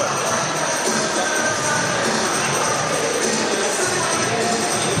 thought so.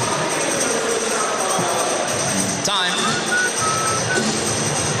 Time.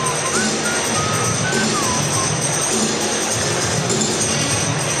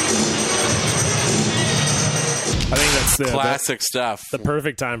 I think that's the classic stuff. The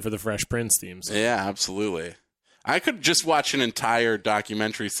perfect time for the Fresh Prince themes. Yeah, absolutely. I could just watch an entire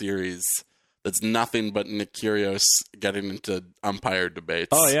documentary series that's nothing but Nick Kyrgios getting into umpire debates.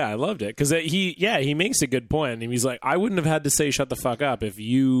 Oh yeah, I loved it because he makes a good point. And he's like, I wouldn't have had to say shut the fuck up if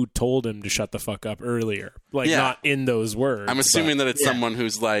you told him to shut the fuck up earlier, not in those words. I'm assuming that it's someone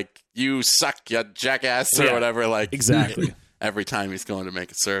who's like, you suck, you jackass, or whatever. Like exactly. Every time he's going to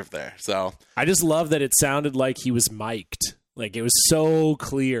make a serve there. So I just love that it sounded like he was mic'd. Like it was so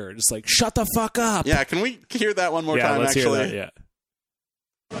clear, just like shut the fuck up. Yeah, can we hear that one more time? Let's actually, hear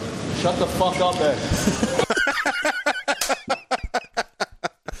that, Shut the fuck up, then.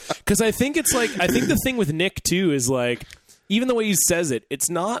 Because I think the thing with Nick too is like, even the way he says it, it's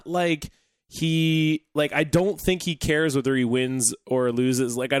not like I don't think he cares whether he wins or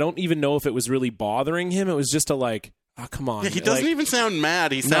loses. Like I don't even know if it was really bothering him. It was just a like, oh, come on. Yeah, he doesn't even sound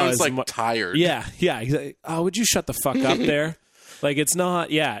mad. He sounds tired. Yeah. He's like, oh, would you shut the fuck up there? Like, it's not,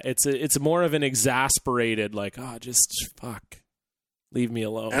 it's more of an exasperated, like, oh, just fuck. Leave me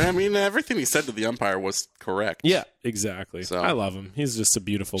alone. And I mean, everything he said to the umpire was correct. Yeah, exactly. So, I love him. He's just a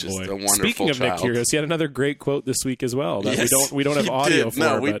beautiful boy. A wonderful Speaking of child. Nick Kyrgios, he had another great quote this week as well. That we don't have audio for.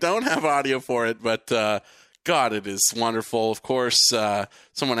 No, we don't have audio for it, but God, it is wonderful. Of course,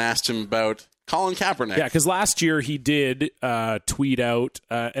 someone asked him about Colin Kaepernick. Yeah, because last year he did tweet out,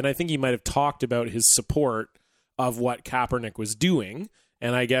 and I think he might have talked about his support of what Kaepernick was doing.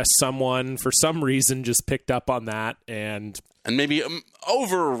 And I guess someone, for some reason, just picked up on that and maybe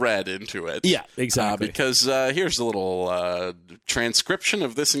overread into it. Yeah, exactly. Because here's a little transcription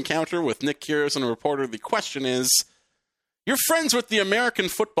of this encounter with Nick Kyrgios and a reporter. The question is, Your friends with the American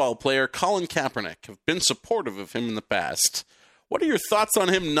football player Colin Kaepernick have been supportive of him in the past. What are your thoughts on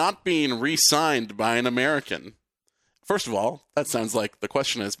him not being re-signed by an American? First of all, that sounds like the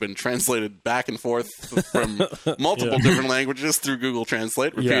question has been translated back and forth from multiple different languages through Google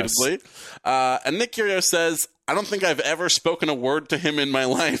Translate repeatedly. Yes. And Nick Curios says, I don't think I've ever spoken a word to him in my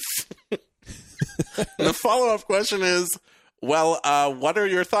life. And the follow-up question is, well, what are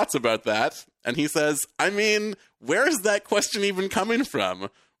your thoughts about that? And he says, I mean, where is that question even coming from?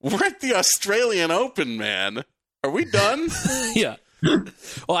 We're at the Australian Open, man. Are we done? Yeah.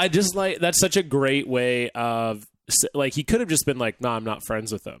 Well, I just like, that's such a great way of, like, he could have just been like, no, I'm not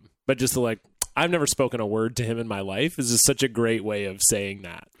friends with him. But just to like, I've never spoken a word to him in my life is just such a great way of saying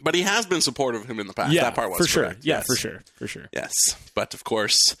that. But he has been supportive of him in the past. Yeah, that part was for sure. correct. Yeah, yes. for sure. Yes. But of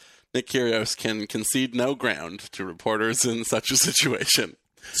course, Nick Kyrgios can concede no ground to reporters in such a situation.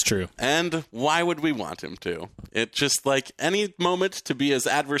 It's true. And why would we want him to? It just like any moment to be as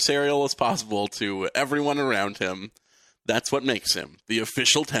adversarial as possible to everyone around him. That's what makes him the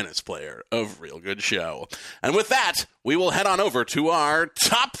official tennis player of Real Good Show. And with that, we will head on over to our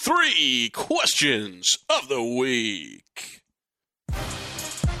top 3 questions of the week.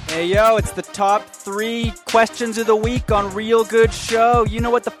 Hey, yo, it's the top 3 questions of the week on Real Good Show. You know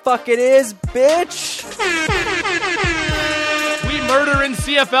what the fuck it is, bitch? We murdering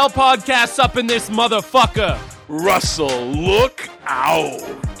CFL podcasts up in this motherfucker. Russell, look out.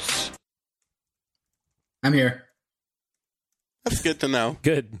 I'm here. That's good to know.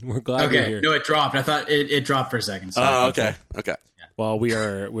 Good. We're glad you're here. No, it dropped. I thought it dropped for a second. So okay. Yeah. Well,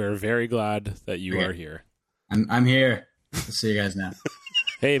 we're very glad that you are here. I'm here. I'll see you guys now.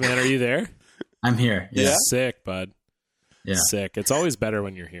 Hey, man, are you there? I'm here. Yeah. Sick, bud. Yeah. Sick. It's always better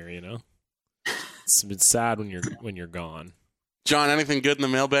when you're here, you know? It's sad when you're gone. John, anything good in the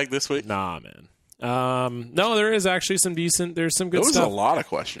mailbag this week? Nah, man. No, there is actually there's some good stuff. There was a lot of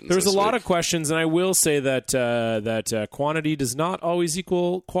questions. There's a lot of questions, and I will say that quantity does not always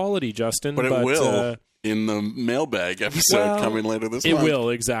equal quality, Justin. But it will in the mailbag episode coming later this month. It will,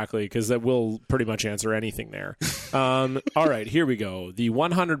 exactly, because that will pretty much answer anything there. All right, here we go. The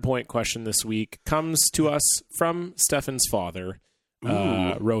 100-point question this week comes to us from Stefan's father,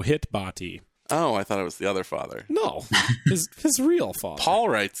 Rohit Bhatti. Oh, I thought it was the other father. No, his real father. Paul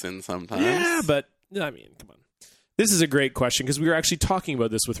writes in sometimes. Yeah, but, I mean, come on. This is a great question because we were actually talking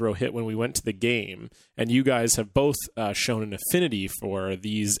about this with Rohit when we went to the game, and you guys have both shown an affinity for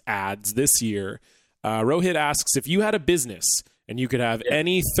these ads this year. Rohit asks, if you had a business and you could have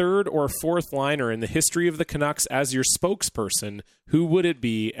any third or fourth liner in the history of the Canucks as your spokesperson, who would it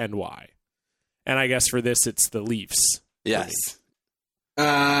be and why? And I guess for this, it's the Leafs. Yes.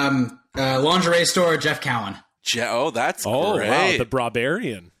 Lingerie store, Jeff Cowan. That's great. Wow, the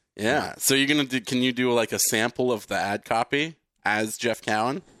Barbarian. Yeah. So you're gonna can you do like a sample of the ad copy as Jeff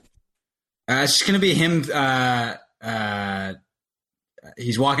Cowan? It's just gonna be him.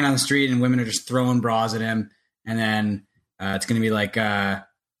 He's walking down the street and women are just throwing bras at him, and then it's gonna be like,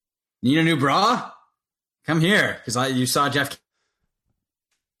 "Need a new bra? Come here," because you saw Jeff.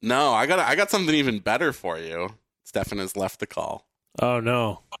 No, I got something even better for you. Stefan has left the call. Oh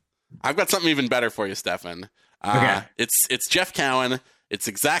no. I've got something even better for you, Stefan. Okay. It's Jeff Cowan. It's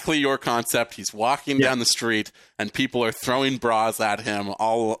exactly your concept. He's walking down the street, and people are throwing bras at him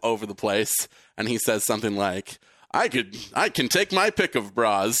all over the place. And he says something like, I can take my pick of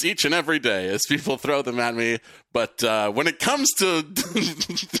bras each and every day as people throw them at me. But when it comes to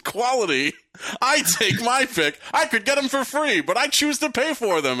quality, I take my pick. I could get them for free, but I choose to pay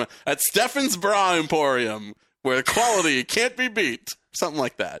for them at Stefan's Bra Emporium, where quality can't be beat. Something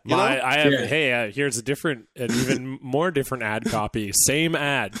like that. Here's a different, an even more different ad copy. Same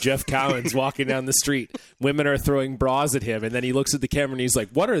ad. Jeff Cowan's walking down the street. Women are throwing bras at him, and then he looks at the camera and he's like,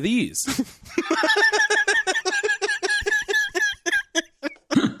 "What are these?"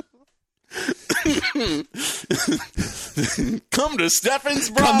 Come to Stefan's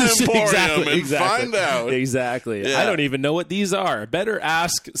Bra Emporium and find out. Exactly. Yeah. I don't even know what these are. Better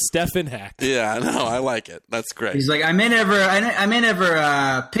ask Stefan Heck. Yeah, no, I like it. That's great. He's like, I may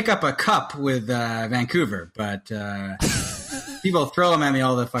never pick up a cup with Vancouver, but people throw them at me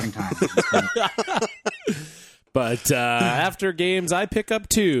all the fucking time. But after games, I pick up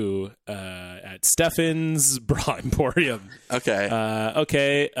 2 at Stefan's Bra Emporium.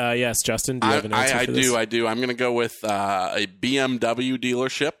 Okay. Yes, Justin, do you have an answer for this? I do. I'm going to go with a BMW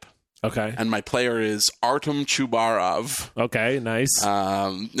dealership. Okay. And my player is Artem Chubarov. Okay, nice.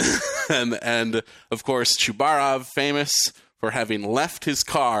 And of course, Chubarov, famous for having left his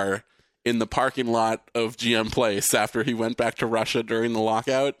car in the parking lot of GM Place after he went back to Russia during the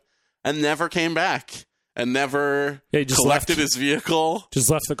lockout and never came back. and never collected his vehicle. Just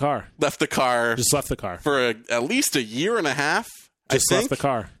left the car. Just left the car. For at least a year and a half. Just left the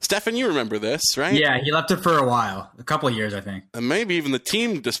car. Stefan, you remember this, right? Yeah, he left it for a while. A couple of years, I think. And maybe even the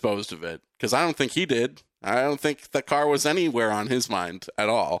team disposed of it, because I don't think he did. I don't think the car was anywhere on his mind at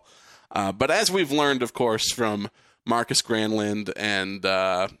all. But as we've learned, of course, from Marcus Granlund and,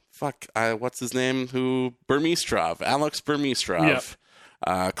 what's his name? Alex Burmistrov.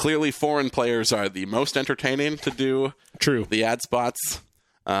 Yep. Clearly, foreign players are the most entertaining to do the ad spots.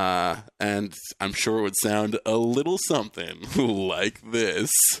 And I'm sure it would sound a little something like this.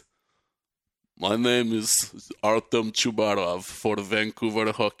 My name is Artem Chubarov for the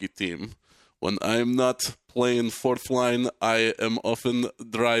Vancouver hockey team. When I'm not playing fourth line, I am often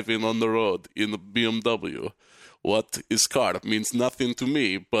driving on the road in a BMW. What is car means nothing to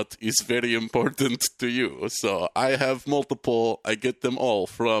me, but is very important to you. So I have multiple. I get them all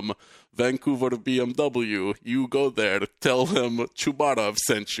from Vancouver BMW. You go there, tell them Chubarov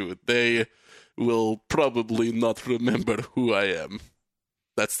sent you. They will probably not remember who I am.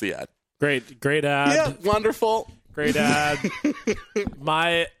 That's the ad. Great ad. Yeah, wonderful. Great ad.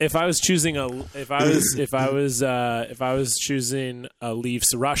 If I was choosing a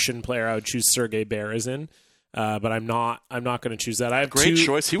Leafs Russian player, I would choose Sergei Berezin. But I'm not going to choose that. I have great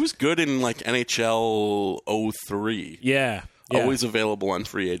choice. He was good in like NHL 03. Yeah. Always available on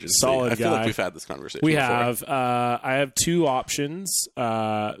free agency. Solid I feel guy. like we've had this conversation We before. have. I have two options.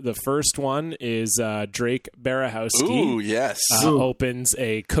 The first one is Drake Barahowski. Ooh, yes. Opens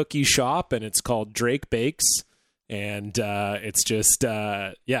a cookie shop, and it's called Drake Bakes. And it's just,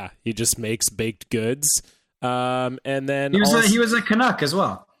 he just makes baked goods. And then he was a Canuck as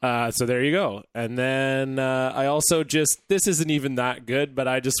well. So there you go. And then I also this isn't even that good, but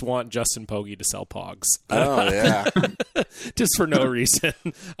I just want Justin Pogge to sell Pogs. Oh, yeah. Just for no reason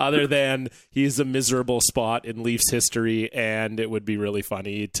other than he's a miserable spot in Leafs history, and it would be really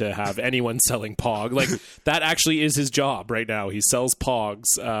funny to have anyone selling Pog. Like, that actually is his job right now. He sells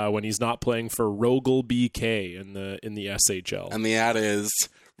Pogs when he's not playing for Rogel BK in the SHL. And the ad is,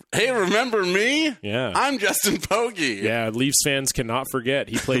 hey, remember me? Yeah. I'm Justin Pogge. Yeah, Leafs fans cannot forget.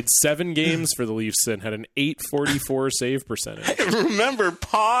 He played 7 games for the Leafs and had an .844 save percentage. Hey, remember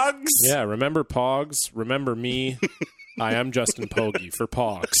Pogs? Yeah, remember Pogs? Remember me? I am Justin Pogge for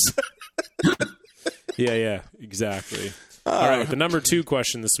Pogs. Yeah, exactly. All right, the number 2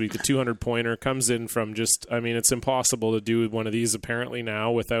 question this week, the 200-pointer, comes in from it's impossible to do one of these apparently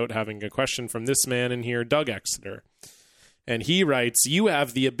now without having a question from this man in here, Doug Exeter. And he writes, you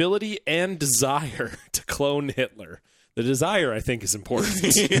have the ability and desire to clone Hitler. The desire, I think, is important.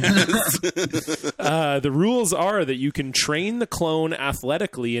 The rules are that you can train the clone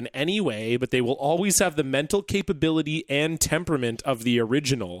athletically in any way, but they will always have the mental capability and temperament of the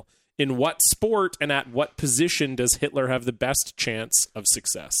original. In what sport and at what position does Hitler have the best chance of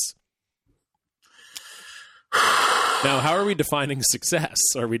success? Now, how are we defining success?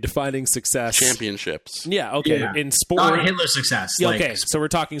 Are we defining success? Championships. Yeah, okay. Yeah. In sport. Not Hitler success. Okay, so we're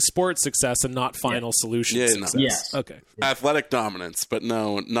talking sports success and not final solution success. No. Yes. Okay. Athletic dominance, but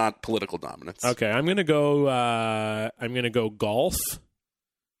no, not political dominance. Okay, I'm gonna go golf,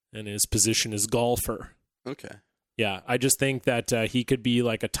 and his position is golfer. Okay. Yeah, I just think that he could be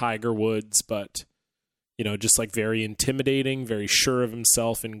like a Tiger Woods, but just like very intimidating, very sure of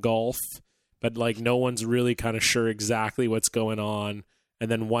himself in golf. But like no one's really kind of sure exactly what's going on. And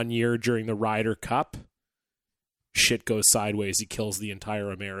then one year during the Ryder Cup, shit goes sideways. He kills the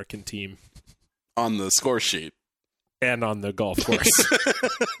entire American team. On the score sheet. And on the golf course.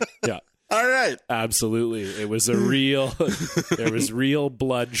 Yeah. All right. Absolutely. It was there was real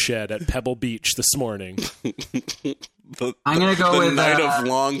bloodshed at Pebble Beach this morning. I'm going to go with... The night of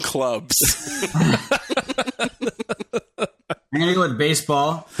long clubs. I'm going to go with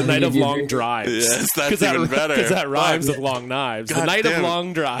baseball. The night of long drives. Yes, that's even better. Because that rhymes with long knives. God, the night of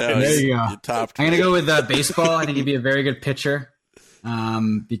long drives. There you go. I'm going to go with baseball. I think he'd be a very good pitcher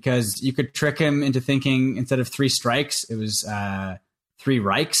because you could trick him into thinking instead of 3 strikes, it was 3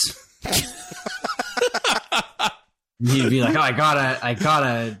 Reichs. He'd be like, oh, I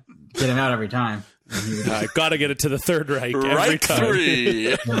gotta get him out every time. I gotta get it to the third Reich every Reich time.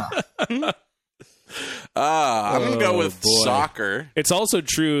 3. I'm going to go with soccer. It's also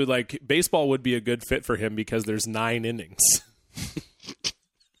true, like, baseball would be a good fit for him because there's 9 innings.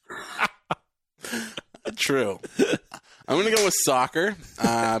 True. I'm going to go with soccer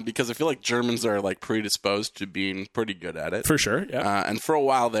because I feel like Germans are like predisposed to being pretty good at it. For sure, yeah. And for a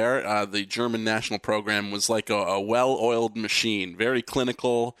while there, the German national program was like a well-oiled machine, very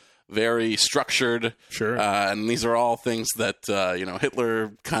clinical, very structured. Sure. And these are all things that,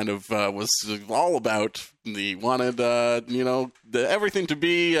 Hitler kind of was all about. He wanted, everything to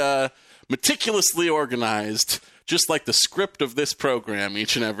be meticulously organized, just like the script of this program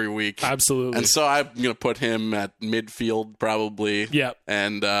each and every week. Absolutely. And so I'm going to put him at midfield probably. Yeah.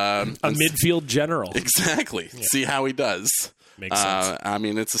 And a midfield general. Exactly. Yeah. See how he does. Makes sense. I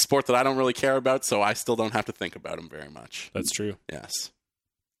mean, it's a sport that I don't really care about, so I still don't have to think about him very much. That's true. Yes.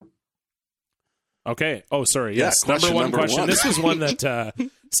 Okay. Oh, sorry. Yes. Number one question. This was one that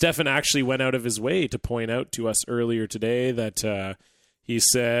Stefan actually went out of his way to point out to us earlier today that he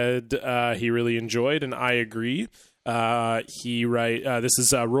said he really enjoyed, and I agree. This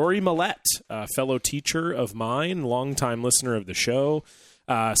is Rory Millette, a fellow teacher of mine, longtime listener of the show.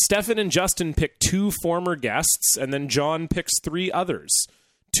 Stefan and Justin pick 2 former guests, and then John picks 3 others.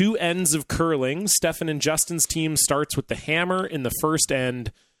 2 ends of curling. Stefan and Justin's team starts with the hammer in the first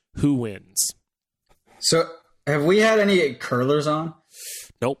end. Who wins? So, have we had any curlers on?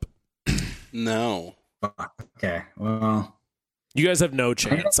 Nope. No. Okay, well... You guys have no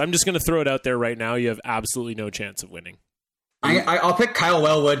chance. I'm just going to throw it out there right now. You have absolutely no chance of winning. I'll pick Kyle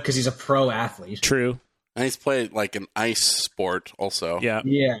Wellwood because he's a pro athlete. True. And he's played like an ice sport also. Yeah.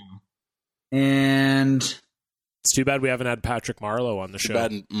 Yeah. And... It's too bad we haven't had Patrick Marleau on the show. Too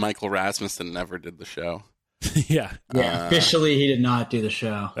bad Michael Rasmussen never did the show. Yeah. Yeah, officially he did not do the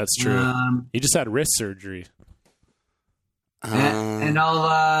show. That's true. He just had wrist surgery. And I'll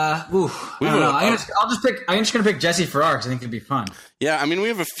I don't know. I'm just gonna pick Jesse Farrar because I think it'd be fun. Yeah, I mean, we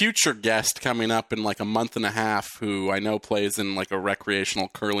have a future guest coming up in like a month and a half who I know plays in like a recreational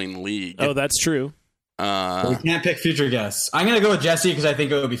curling league. Oh, that's true. We can't pick future guests. I'm gonna go with Jesse because I think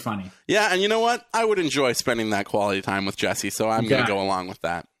it would be funny. Yeah, and you know what? I would enjoy spending that quality time with Jesse, so I'm gonna go along with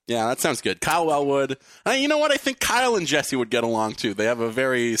that. Yeah, that sounds good. Kyle Wellwood. You know what? I think Kyle and Jesse would get along, too. They have a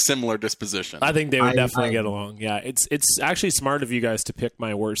very similar disposition. I think they would definitely get along. Yeah, it's actually smart of you guys to pick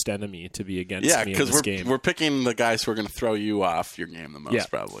my worst enemy to be against me in this game. We're picking the guys who are going to throw you off your game the most,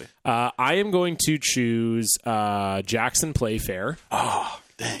 probably. I am going to choose Jackson Playfair. Oh,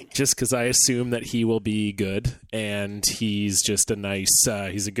 dang. Just because I assume that he will be good, and he's just a nice,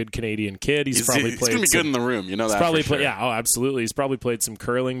 he's a good Canadian kid. He's going to be good in the room, you know that for sure. Yeah, absolutely. He's probably played some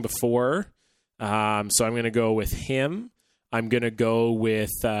curling before, so I'm going to go with him. I'm going to go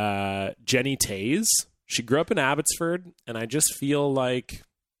with Jenny Tays. She grew up in Abbotsford, and I just feel like,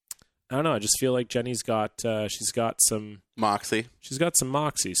 I don't know, I just feel like Jenny's got, she's got some... moxie. She's got some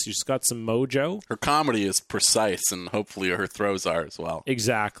moxie. She's got some mojo. Her comedy is precise, and hopefully her throws are as well.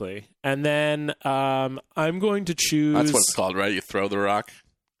 Exactly. And then I'm going to choose... That's what it's called, right? You throw the rock?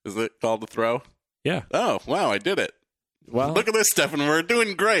 Is it called the throw? Yeah. Oh, wow, I did it. Well, look at this, Stefan. We're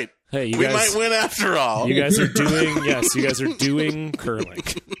doing great. Hey, we might win after all. You guys are doing... Yes, you guys are doing curling.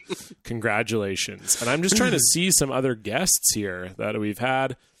 Congratulations. And I'm just trying to see some other guests here that we've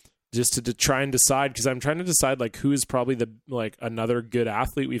had... Just to try and decide, because I'm trying to decide like who is probably another good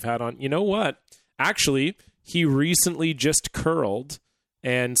athlete we've had on. You know what? Actually, he recently just curled,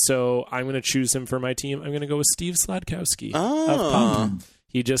 and so I'm going to choose him for my team. I'm going to go with Steve Sladkowski of Pump.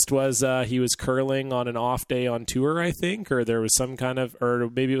 He just was he was curling on an off day on tour, I think, or there was some kind of, or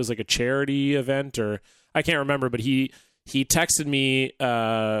maybe it was like a charity event, or I can't remember. But he texted me.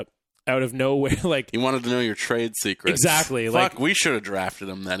 Out of nowhere, like he wanted to know your trade secrets. Exactly. Fuck, we should have drafted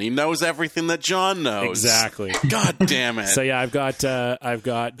him then. He knows everything that John knows. Exactly. God damn it. So yeah, I've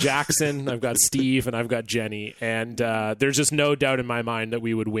got Jackson, I've got Steve, and I've got Jenny, and there's just no doubt in my mind that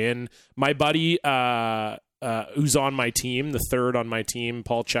we would win. My buddy, who's on my team, the third on my team,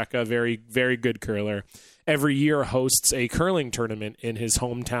 Paul Cheka, very very good curler. Every year hosts a curling tournament in his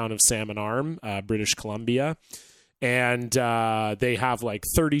hometown of Salmon Arm, British Columbia. And they have like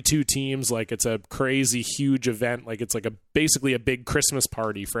 32 teams. Like it's a crazy huge event. Like it's like basically a big Christmas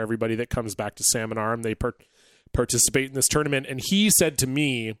party for everybody that comes back to Salmon Arm. They participate in this tournament. And he said to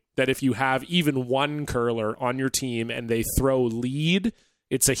me that if you have even one curler on your team and they throw lead,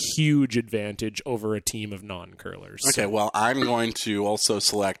 it's a huge advantage over a team of non-curlers. Okay, well, I'm going to also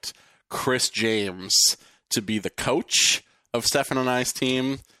select Chris James to be the coach of Stefan and I's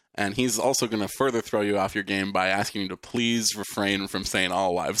team. And he's also going to further throw you off your game by asking you to please refrain from saying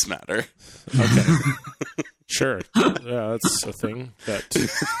all lives matter. Okay. Sure. Yeah, that's a thing that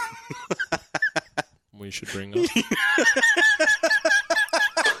we should bring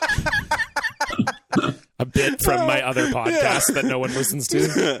up. bit from my other podcast that no one listens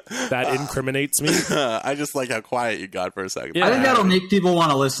to. That incriminates me. I just like how quiet you got for a second. Yeah. I think that'll make people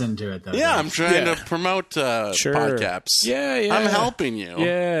want to listen to it, though. Yeah, I'm trying to promote podcasts. Yeah. I'm helping you.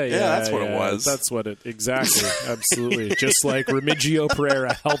 Yeah, that's what it was. That's what it, exactly. Absolutely. Just like Remigio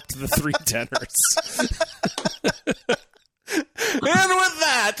Pereira helped the Three Tenors. And with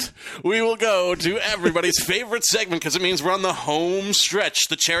that, we will go to everybody's favorite segment because it means we're on the home stretch,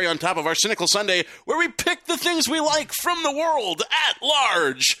 the cherry on top of our Cynical Sunday, where we pick the things we like from the world at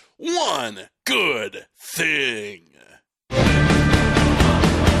large. One good thing.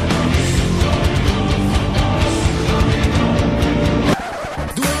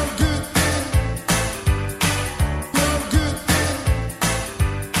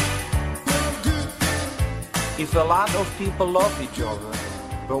 If a lot of people love each other,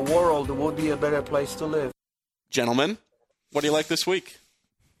 the world would be a better place to live. Gentlemen, what do you like this week?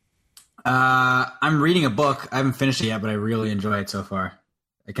 I'm reading a book. I haven't finished it yet, but I really enjoy it so far.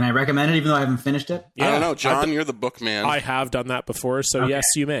 Can I recommend it even though I haven't finished it? Yeah, I don't know. John, you're the book man. I have done that before, so yes,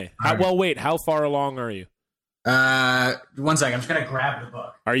 you may. Well, wait, how far along are you? 1 second. I'm just going to grab the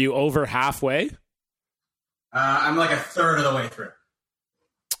book. Are you over halfway? I'm like a third of the way through.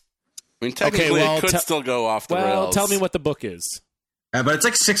 I mean, technically, it could still go off the rails. Well, tell me what the book is. But it's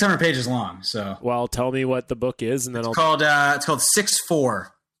like 600 pages long. So, well, tell me what the book is, and then it's called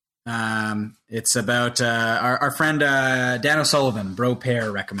 6-4. It's about our friend Dan O'Sullivan, Bro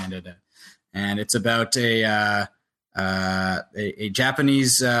Pair, recommended it, and it's about a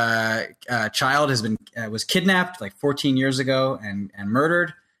Japanese child was kidnapped like 14 years ago and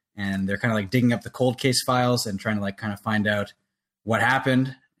murdered, and they're kind of like digging up the cold case files and trying to like kind of find out what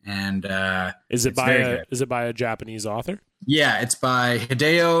happened. And is it by a Japanese author? Yeah, it's by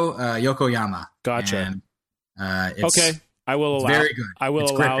Hideo Yokoyama. Gotcha. And, okay, I will allow. Very good. I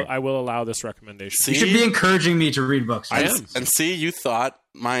will allow this recommendation. You should be encouraging me to read books. I am. And see, you thought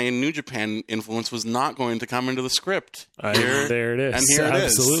my New Japan influence was not going to come into the script. There it is. And here it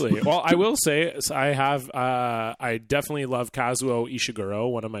is. Absolutely. Well, I will say I definitely love Kazuo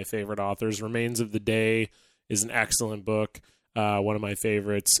Ishiguro, one of my favorite authors. Remains of the Day is an excellent book. One of my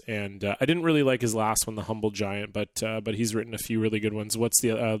favorites, and I didn't really like his last one, The Humble Giant, but he's written a few really good ones. What's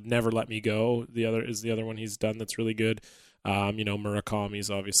the Never Let Me Go? The other one he's done that's really good. Murakami's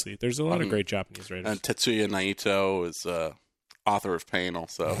obviously. There's a lot of great Japanese writers. And Tetsuya Naito is author of Pain,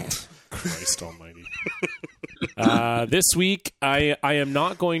 also. Christ Almighty. This week, I'm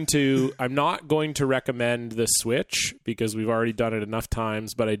not going to recommend the Switch because we've already done it enough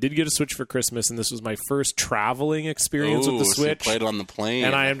times. But I did get a Switch for Christmas, and this was my first traveling experience with the Switch. So you played on the plane,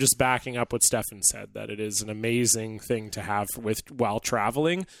 and I am just backing up what Stefan said, that it is an amazing thing to have while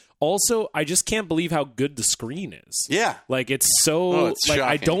traveling. Also, I just can't believe how good the screen is. Yeah. Like, it's so... it's like,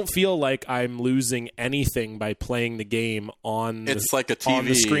 shocking. I don't feel like I'm losing anything by playing the game on it's like a TV on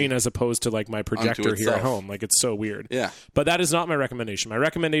the screen as opposed to, like, my projector here at home. Like, it's so weird. Yeah. But that is not my recommendation. My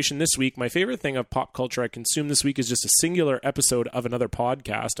recommendation this week, my favorite thing of pop culture I consumed this week is just a singular episode of another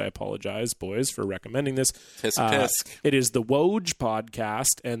podcast. I apologize, boys, for recommending this. Tisk. It is the Woj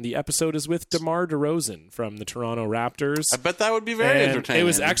podcast, and the episode is with DeMar DeRozan from the Toronto Raptors. I bet that would be very entertaining. It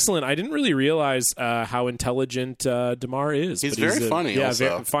was excellent. I didn't really realize how intelligent DeMar is. He's very funny. Yeah,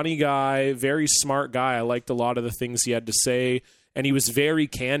 also. Funny guy, very smart guy. I liked a lot of the things he had to say, and he was very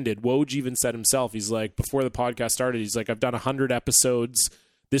candid. Woj even said himself, he's like, before the podcast started, he's like, I've done 100 episodes.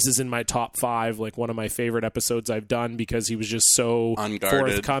 This is in my top 5, like one of my favorite episodes I've done, because he was just so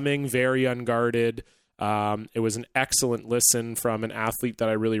forthcoming, very unguarded. It was an excellent listen from an athlete that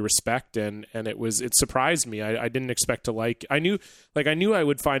I really respect, and it surprised me. I didn't expect to I knew I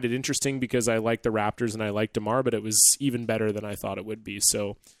would find it interesting because I like the Raptors and I like DeMar, but it was even better than I thought it would be.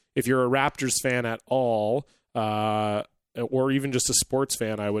 So if you're a Raptors fan at all, or even just a sports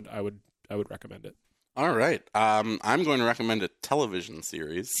fan, I would recommend it. All right. I'm going to recommend a television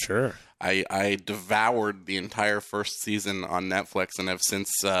series. Sure. I devoured the entire first season on Netflix and have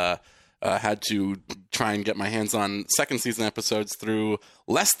since had to try and get my hands on second season episodes through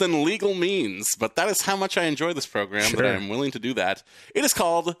less than legal means. But that is how much I enjoy this program, that I am willing to do that. It is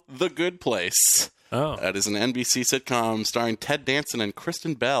called The Good Place. Oh. That is an NBC sitcom starring Ted Danson and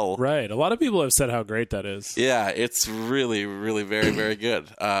Kristen Bell. Right. A lot of people have said how great that is. Yeah, it's really, really very, very good.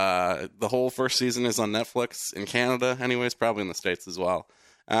 The whole first season is on Netflix in Canada. Anyways, probably in the States as well.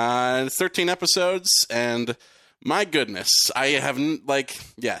 It's 13 episodes, and my goodness, I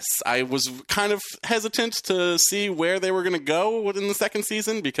was kind of hesitant to see where they were going to go in the second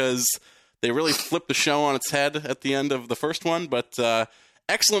season because they really flipped the show on its head at the end of the first one, but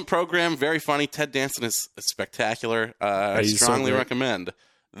excellent program, very funny. Ted Danson is spectacular. I strongly recommend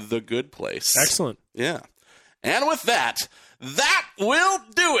The Good Place. Excellent. Yeah. And with that will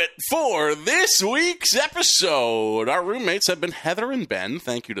do it for this week's episode. Our roommates have been Heather and Ben.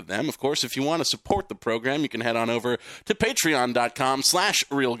 Thank you to them. Of course, if you want to support the program, you can head on over to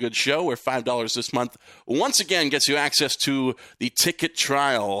patreon.com/realgoodshow, where $5 this month once again gets you access to the ticket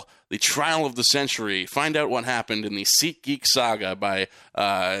trial, the trial of the century. Find out what happened in the SeatGeek saga by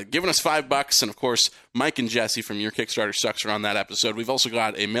giving us $5. And of course, Mike and Jesse from Your Kickstarter Sucks are on that episode. We've also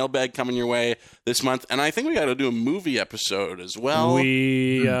got a mailbag coming your way this month. And I think we got to do a movie episode as well.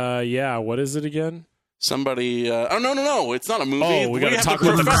 What is it again? Somebody, no, it's not a movie. Oh, we got to talk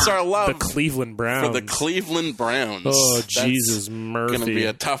about our love the Cleveland Browns. For the Cleveland Browns. Oh, Jesus Murphy. Going to be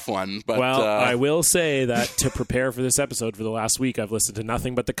a tough one. But, I will say that to prepare for this episode for the last week, I've listened to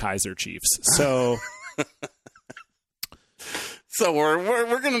nothing but the Kaiser Chiefs. So... So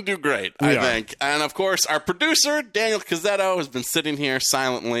we're going to do great, I think. And, of course, our producer, Daniel Cazzetto, has been sitting here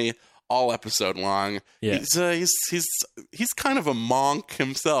silently all episode long. Yeah. He's kind of a monk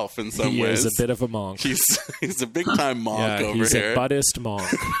himself in some ways. He is a bit of a monk. He's a big-time monk over he's here. He's a Buddhist monk.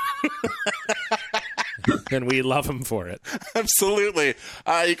 And we love him for it. Absolutely.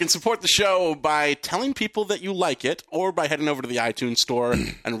 You can support the show by telling people that you like it, or by heading over to the iTunes store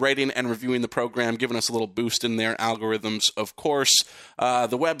and rating and reviewing the program, giving us a little boost in their algorithms, of course.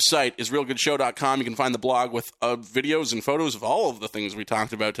 The website is realgoodshow.com. You can find the blog with videos and photos of all of the things we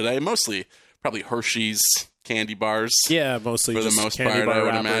talked about today, mostly probably Hershey's candy bars. Yeah, mostly for just the most candy part, bar I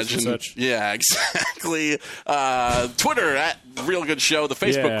would wrappers imagine. And such. Yeah, exactly. Twitter at Real Good Show. The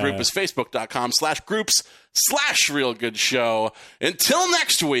Facebook group is facebook.com/groups/Real Good Show. Until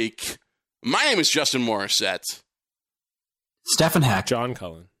next week, my name is Justin Morissette. Stefan Hack. John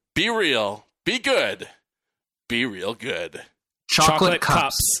Cullen. Be real. Be good. Be real good. Chocolate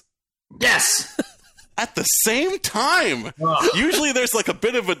cups. Yes! At the same time. Usually there's like a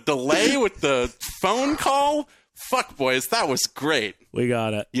bit of a delay with the phone call. Fuck, boys, that was great. We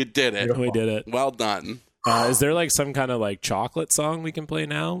got it. You did it. We did it. Well done. Is there like some kind of like chocolate song we can play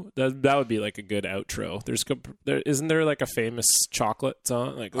now? That would be like a good outro. Isn't there like a famous chocolate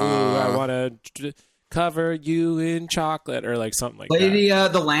song? Like, ooh, I want to cover you in chocolate, or like something like that. Play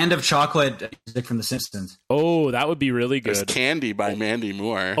the Land of Chocolate music from The Simpsons. Oh, that would be really good. There's Candy by Mandy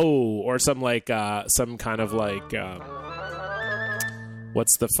Moore. Oh, or some like some kind of like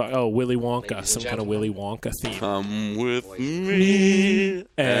what's the Willy Wonka, some kind of Willy Wonka theme. Come with me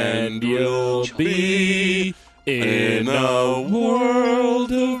and you'll be in a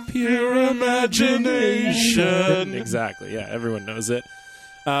world of pure imagination. Exactly. Yeah, everyone knows it.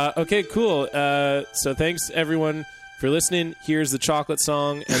 Okay, cool. So thanks, everyone, for listening. Here's the chocolate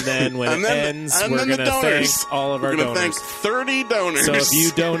song, and then when it ends, we're going to thank all of our donors. We're going to thank 30 donors. So if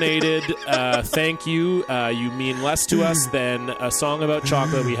you donated, thank you. You mean less to us than a song about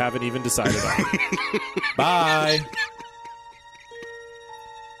chocolate we haven't even decided on. Bye.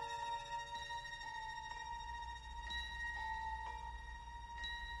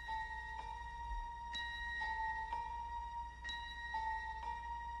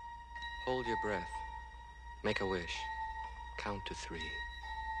 Hold your breath. Make a wish. Count to 3.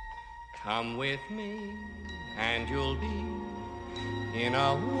 Come with me, and you'll be in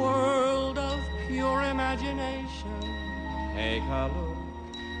a world of pure imagination. Take a look,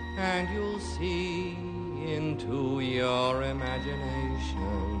 and you'll see into your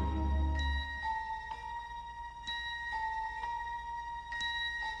imagination.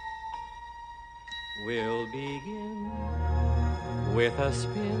 We'll begin with a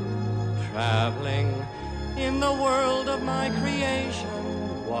spin, traveling in the world of my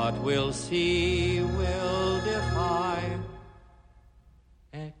creation. What we'll see will defy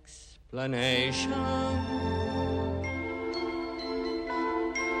explanation.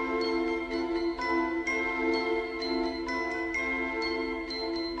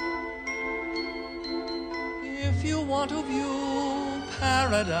 If you want to view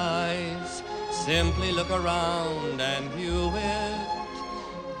paradise, simply look around and view it.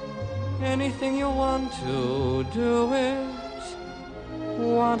 Anything you want to do it.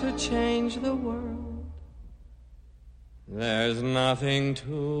 Want to change the world. There's nothing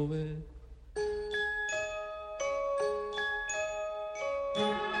to it.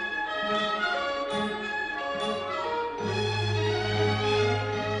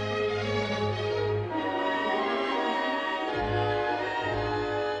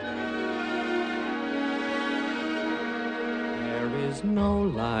 No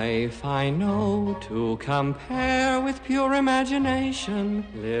life I know to compare with pure imagination.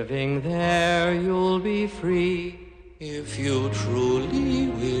 Living there you'll be free if you truly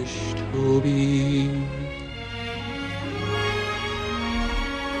wish to be.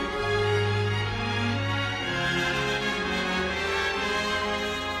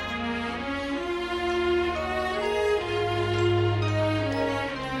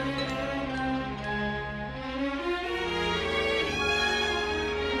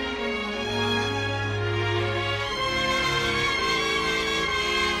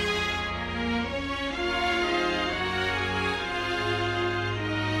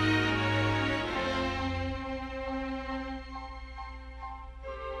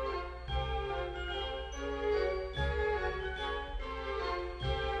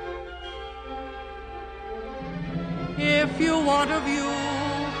 you want to view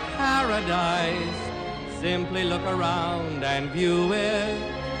paradise, simply look around and view it.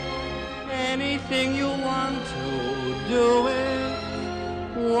 Anything you want to do it.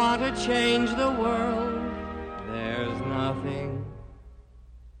 Want to change the world, there's nothing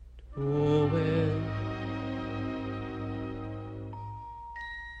to it.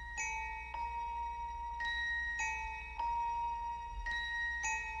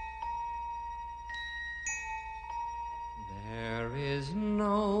 There is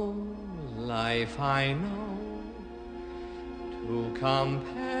no life I know to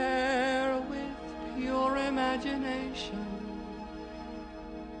compare with pure imagination.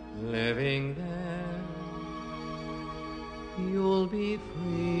 Living there, you'll be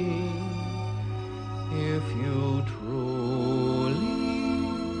free if you truly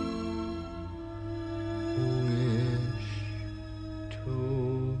wish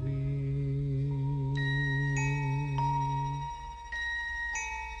to be.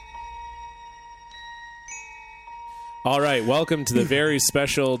 All right, welcome to the very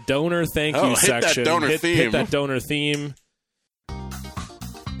special donor thank you section. Hit that donor theme.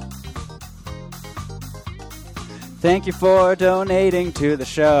 Thank you for donating to the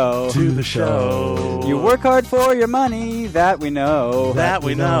show. You work hard for your money, that we know.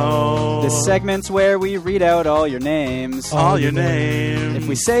 This segment's where we read out all your names. If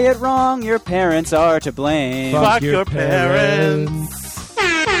we say it wrong, your parents are to blame. Fuck your parents.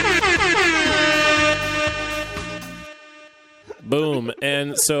 Boom.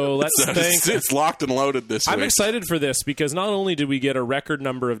 And so let's thank... It's locked and loaded this week. I'm excited for this because not only did we get a record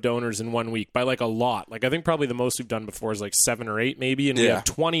number of donors in 1 week, by like a lot. Like I think probably the most we've done before is like 7 or 8 maybe, and we have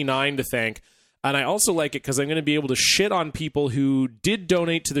 29 to thank. And I also like it because I'm going to be able to shit on people who did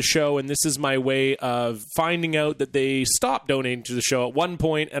donate to the show, and this is my way of finding out that they stopped donating to the show at one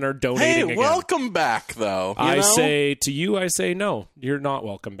point and are donating again. Welcome back, though. I say to you, no, you're not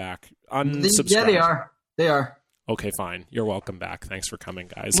welcome back. Unsubscribe. Yeah, they are. Okay, fine. You're welcome back. Thanks for coming,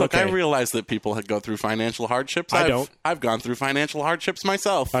 guys. Look, okay. I realize that people go through financial hardships. I've gone through financial hardships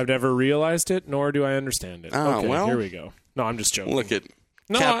myself. I've never realized it, nor do I understand it. Oh, okay, well. Here we go. No, I'm just joking. Look at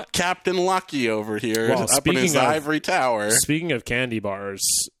Captain Lucky over here up in his ivory tower. Speaking of candy bars,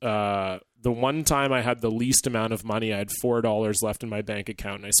 the one time I had the least amount of money, I had $4 left in my bank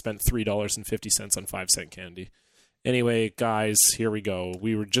account, and I spent $3.50 on 5-cent candy. Anyway, guys, here we go.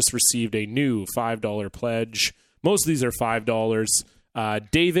 We just received a new $5 pledge. Most of these are $5.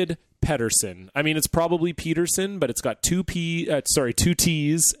 David Pedersen. I mean, it's probably Peterson, but it's got two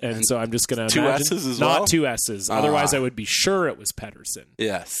T's, and so I'm just going to imagine. 2 S's as well? Not 2 S's. Otherwise, I would be sure it was Pedersen.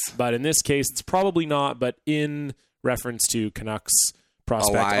 Yes. But in this case, it's probably not, but in reference to Canucks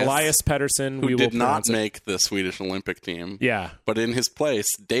prospect Elias Pettersson, who did not make the Swedish Olympic team. Yeah, but in his place,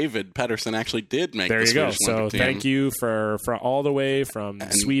 David Pedersen actually did make the Swedish Olympic team. There you go. So thank you for all the way from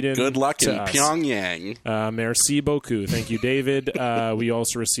Sweden. Good luck in Pyongyang. Merci beaucoup. Thank you, David. We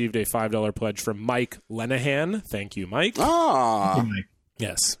also received a $5 pledge from Mike Lenahan. Thank you, Mike. Ah,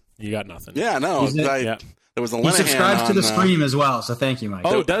 yes, you got nothing. Yeah, no, there was a Lenahan. He subscribes to the stream as well, so thank you, Mike.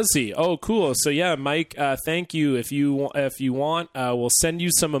 Oh, does he? Oh, cool. So yeah, Mike, thank you. If you want, we'll send you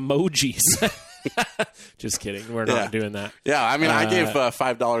some emojis. Just kidding. We're not doing that. Yeah, I mean, I gave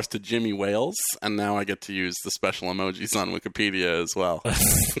 $5 to Jimmy Wales, and now I get to use the special emojis on Wikipedia as well.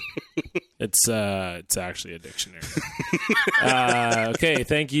 It's actually a dictionary. Okay,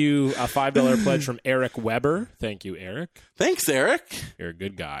 thank you. A $5 pledge from Eric Weber. Thank you, Eric. Thanks, Eric. You're a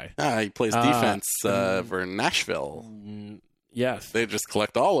good guy. He plays defense for Nashville. Yes. They just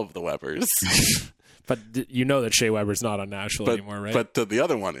collect all of the Webers. But you know that Shea Weber's not on Nashville anymore, right? But the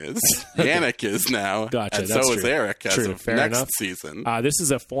other one is. Yannick is now. Gotcha. And that's so true. is Eric as of Fair next enough. season. This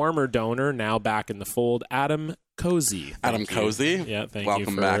is a former donor, now back in the fold, Adam Cozy. Adam Cozy? Yeah, thank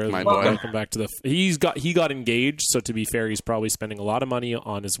Welcome you. back, my boy. Welcome back to the... He got engaged, so to be fair, he's probably spending a lot of money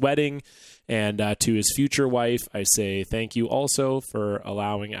on his wedding. And to his future wife, I say thank you also for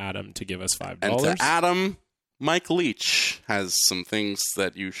allowing Adam to give us $5. And to Adam... Mike Leach has some things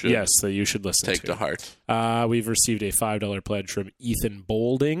that you should listen take to heart. We've received a $5 pledge from Ethan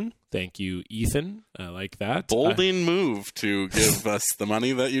Bolding. Thank you, Ethan. I like that. Bolding move to give us the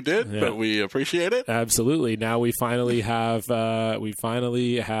money that you did, but we appreciate it. Absolutely. Now we finally have a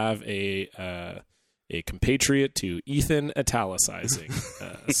compatriot to Ethan italicizing.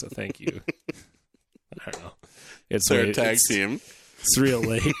 So thank you. I don't know. It's their tag team. It's real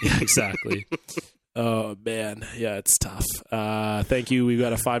late. Yeah, exactly. Oh, man. Yeah, it's tough. Thank you. We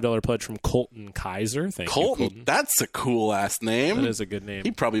got a $5 pledge from Colton Kaiser. Thank you, Colton. That's a cool-ass name. That is a good name.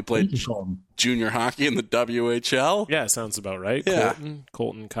 He probably played junior hockey in the WHL. Yeah, sounds about right. Yeah.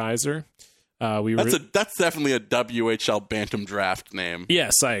 Colton Kaiser. That's definitely a WHL Bantam Draft name.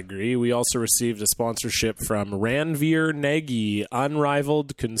 Yes, I agree. We also received a sponsorship from Ranveer Nagy,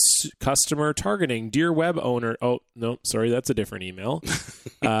 unrivaled customer targeting, dear web owner. Oh, no, sorry, that's a different email.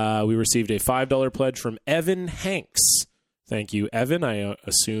 We received a $5 pledge from Evan Hanks. Thank you, Evan. I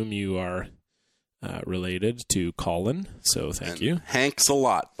assume you are related to Colin, so thank you. Hanks a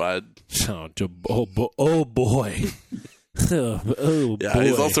lot, bud. Oh boy. Boy.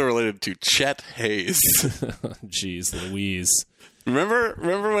 He's also related to Chet Hayes. Jeez Louise.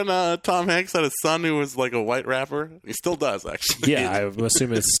 Remember when Tom Hanks had a son who was like a white rapper? He still does, actually. Yeah, I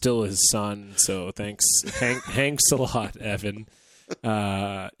assume it's still his son, so thanks Hanks a lot, Evan.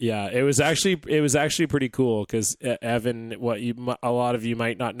 It was actually pretty cool because Evan, a lot of you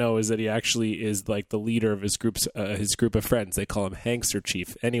might not know is that he actually is like the leader of his group of friends. They call him Hankster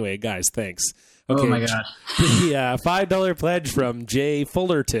Chief. Anyway, guys, thanks. Okay, oh my god! Yeah, $5 pledge from Jay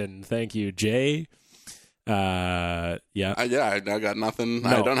Fullerton. Thank you, Jay. I got nothing. No.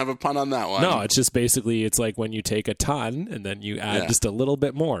 I don't have a pun on that one. No, it's just basically it's like when you take a ton and then you add just a little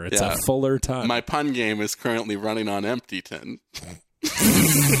bit more. It's a fuller ton. My pun game is currently running on empty ton.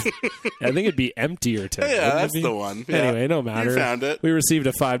 I think it'd be emptier ton. Yeah, that's the one. Yeah. Anyway, no matter. You found it. We received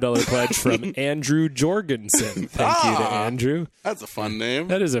a $5 pledge from Andrew Jorgensen. Thank you to Andrew. That's a fun name.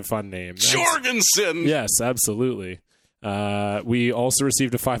 That is a fun name. Jorgensen. Yes, absolutely. We also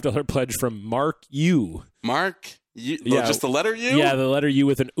received a $5 pledge from Mark U. Mark U? Yeah, just the letter U? Yeah, the letter U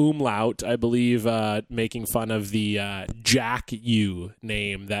with an umlaut, I believe, making fun of the Jack U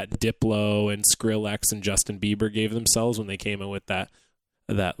name that Diplo and Skrillex and Justin Bieber gave themselves when they came in with that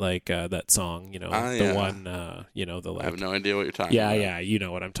song, the one, the like. I have no idea what you're talking about. Yeah, you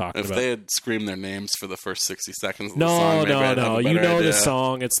know what I'm talking about. If they had screamed their names for the first 60 seconds of the song, maybe I'd have a better idea. The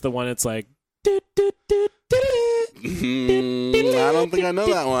song. It's the one, it's like... I don't think I know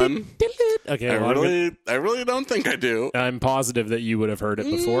that one. Okay, I really don't think I do. I'm positive that you would have heard it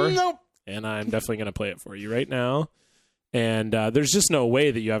before. Nope. And I'm definitely going to play it for you right now. And there's just no way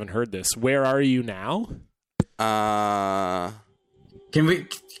that you haven't heard this. Where are you now? Can we?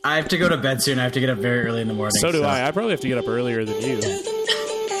 I have to go to bed soon. I have to get up very early in the morning. So do I. I probably have to get up earlier than you.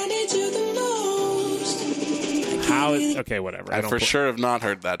 Okay, whatever. I for sure have not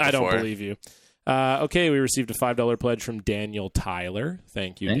heard that before. I don't believe you. Okay, we received a $5 pledge from Daniel Tyler.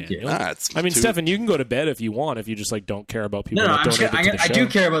 Thank you, Daniel. Stefan, you can go to bed if you want. If you just don't care about people. No, I do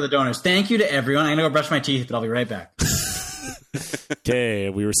care about the donors. Thank you to everyone. I'm gonna go brush my teeth, but I'll be right back. Okay,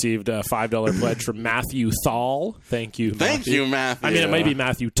 we received a $5 pledge from Matthew Thal. Thank you, Matthew. Thank you, Matthew. It might be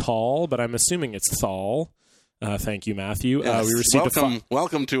Matthew Tall, but I'm assuming it's Thal. Thank you, Matthew. Yes. We received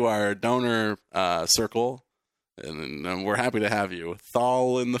welcome to our donor circle. And we're happy to have you.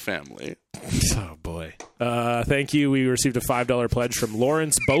 Thal in the family. Oh, boy. Thank you. We received a $5 pledge from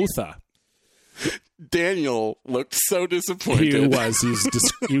Lawrence Botha. Daniel looked so disappointed. He was.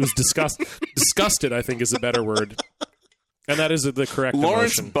 He was disgusted, I think is a better word. And that is the correct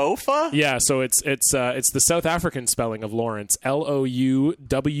Lawrence emotion. Botha? Yeah, so it's the South African spelling of Lawrence, Louwrens.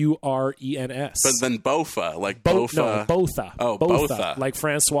 But then Botha, like Botha. No, Botha. Oh, Botha. Like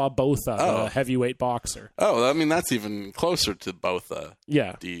Francois Botha, the heavyweight boxer. Oh, that's even closer to Botha.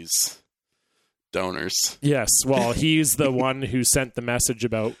 Yeah. These donors. Yes, well, he's the one who sent the message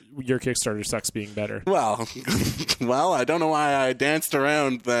about your Kickstarter sucks being better. Well, I don't know why I danced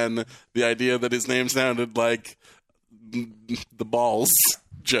around then the idea that his name sounded like the balls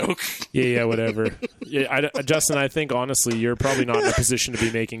joke. Yeah, whatever. Justin, I think honestly you're probably not in a position to be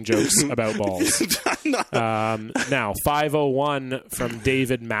making jokes about balls. Now 501 from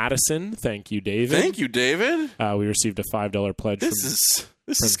David Madison. Thank you, David. Thank you, David. We received a $5 pledge. This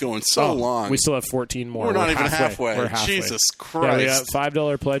is going so long. We still have 14 more. We're not even halfway. We're halfway. Jesus Christ. Yeah, we got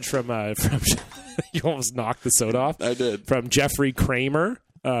 $5 pledge from you almost knocked the soda off. I did. From Jeffrey Kramer.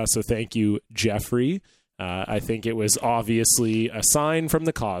 So thank you, Jeffrey. I think it was obviously a sign from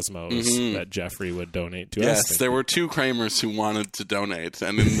the cosmos that Jeffrey would donate to us. Yes, there were two Kramers who wanted to donate,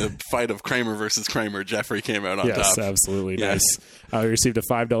 and in the fight of Kramer versus Kramer, Jeffrey came out on top. Yes, absolutely. Yes. Nice. We received a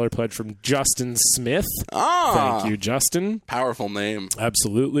 $5 pledge from Justin Smith. Thank you, Justin. Powerful name.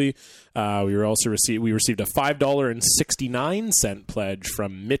 Absolutely. We received a $5.69 pledge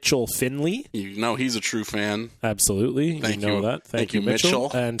from Mitchell Finley. You know he's a true fan. Absolutely. Thank you. Know that. Thank you,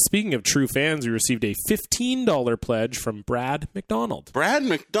 Mitchell. And speaking of true fans, we received a $15 pledge from Brad McDonald. Brad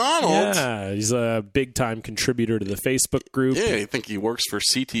McDonald? Yeah, he's a big-time contributor to the Facebook group. Yeah, I think he works for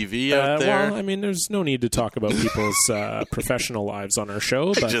CTV out there. Well, there's no need to talk about people's professional lives on our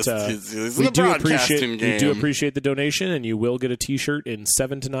show, but we do appreciate the donation, and you will get a T-shirt in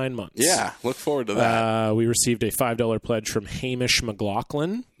 7 to 9 months. Yeah, look forward to that. We received a $5 pledge from Hamish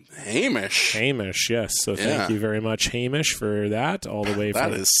McLaughlin. Hamish, yes. So thank you very much, Hamish, for that. All the way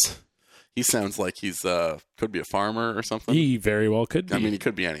from... He sounds like he's could be a farmer or something. He very well could be. I mean, he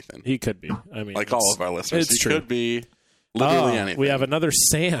could be anything. He could be. I mean, like all of our listeners, he could be literally anything. We have another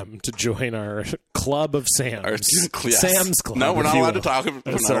Sam to join our club of Sams. Sam's Club. No, we're not allowed to talk. We're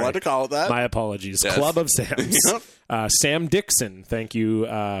not allowed to call it that. My apologies. Yes. Club of Sams. Sam Dixon, thank you,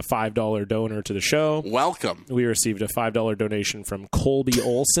 $5 donor to the show. Welcome. We received a $5 donation from Colby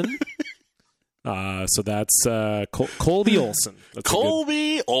Olson. So that's Colby Olson.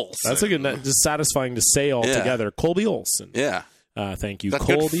 Colby Olson. That's a good, just satisfying to say all together. Colby Olson. Yeah. Thank you, That's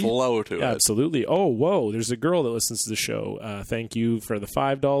Colby. Good flow to it. Absolutely. Oh, whoa! There's a girl that listens to the show. Thank you for the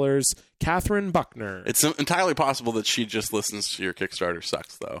 $5, Catherine Buckner. It's entirely possible that she just listens to your Kickstarter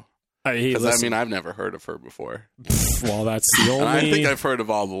sucks, though. Because I've never heard of her before. Well, that's the only... And I think I've heard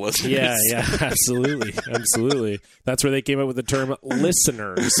of all the listeners. Yeah, absolutely. That's where they came up with the term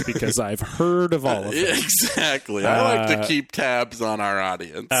listeners, because I've heard of all of them. Exactly. I like to keep tabs on our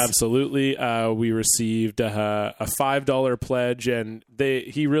audience. Absolutely. We received a $5 pledge, and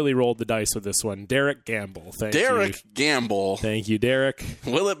he really rolled the dice with this one. Derek Gamble. Thank you. Derek Gamble. Thank you, Derek.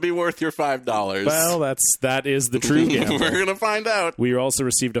 Will it be worth your $5? Well, that is the true gamble. We're going to find out. We also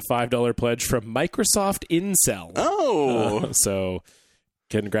received a $5 pledge from Microsoft Incel. Oh. So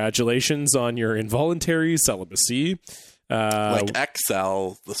congratulations on your involuntary celibacy. Like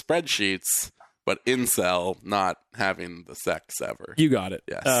Excel, the spreadsheets, but Incel not having the sex ever. You got it.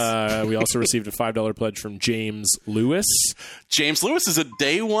 Yes. We also received a $5 pledge from James Lewis. James Lewis is a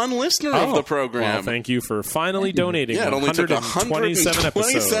day one listener of the program. Well, thank you for finally donating. Yeah, it only took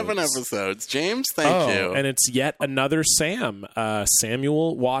 127 episodes. James, thank you. And it's yet another Sam,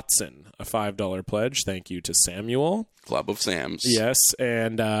 Samuel Watson, a $5 pledge. Thank you to Samuel. Club of Sams. Yes,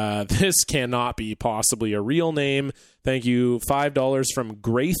 and this cannot be possibly a real name. Thank you. $5 from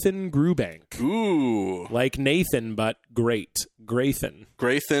Graythan Grubank. Ooh. Like Nathan, but great. Graythan.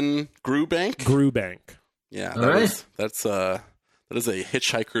 Graythan Grubank? Grubank. Yeah, that is a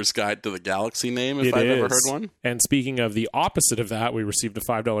Hitchhiker's Guide to the Galaxy name, if I've ever heard one. And speaking of the opposite of that, we received a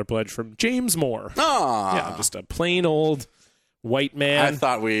 $5 pledge from James Moore. Ah. Yeah, just a plain old white man. I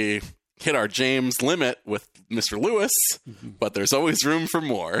thought we hit our James limit with Mr. Lewis, but there's always room for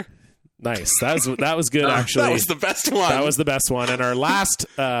more. Nice. That was good, actually. That was the best one. That was the best one. And our last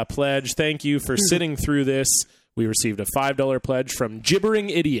pledge, thank you for sitting through this. We received a $5 pledge from Gibbering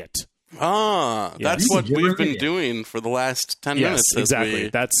Idiot. That's what we've been doing for the last 10 minutes. Yes,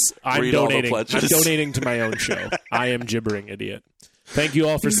 exactly. I'm donating to my own show. I am Gibbering Idiot. Thank you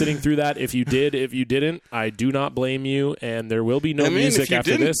all for sitting through that. If you didn't, I do not blame you, and there will be no music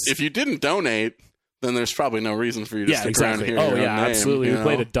after this. If you didn't donate, then there's probably no reason for you to stick around here. Oh, yeah, absolutely. We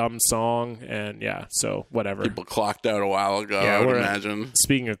played a dumb song, and so whatever. People clocked out a while ago, I would imagine.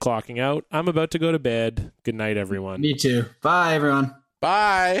 Speaking of clocking out, I'm about to go to bed. Good night, everyone. Me too. Bye, everyone.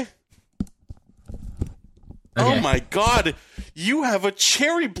 Bye. Okay. Oh, my God. You have a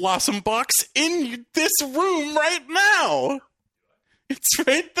cherry blossom box in this room right now. It's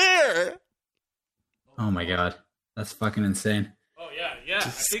right there. Oh, my God. That's fucking insane. Oh, yeah. I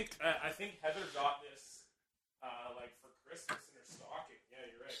think Heather got this for Christmas in her stocking. Yeah,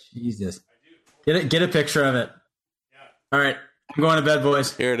 you're right. Jesus. I do. Get a picture of it. Yeah. All right. I'm going to bed,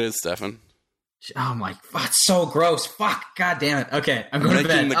 boys. Here it is, Stefan. Oh, my. That's so gross. Fuck. God damn it. Okay. I'm going to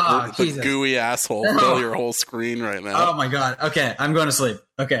bed. The gooey asshole fill your whole screen right now. Oh, my God. Okay. I'm going to sleep.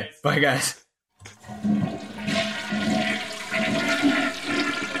 Okay. Bye, guys.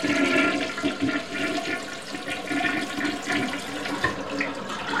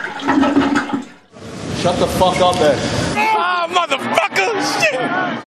 Shut the fuck up, then. Ah, motherfucker! Shit!